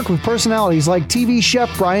 We work with personalities like TV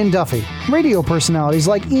chef Brian Duffy, radio personalities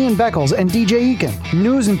like Ian Beckles and DJ Eakin,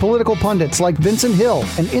 news and political pundits like Vincent Hill,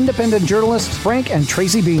 and independent journalists Frank and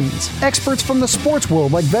Tracy Beans, experts from the sports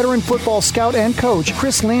world like veteran football scout and coach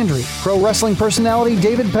Chris Landry, pro wrestling personality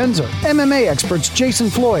David Penzer, MMA experts Jason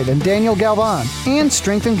Floyd and Daniel Galvan, and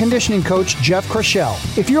strength and conditioning coach Jeff Krashell.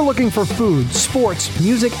 If you're looking for food, sports,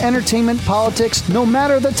 music, entertainment, politics, no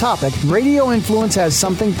matter the topic, said, Radio Influence has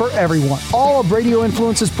something for everyone. All of Radio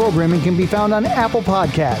Influence's programming can be found on Apple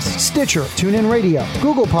Podcasts, Stitcher, TuneIn Radio,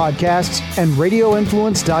 Google Podcasts, and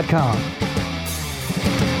RadioInfluence.com.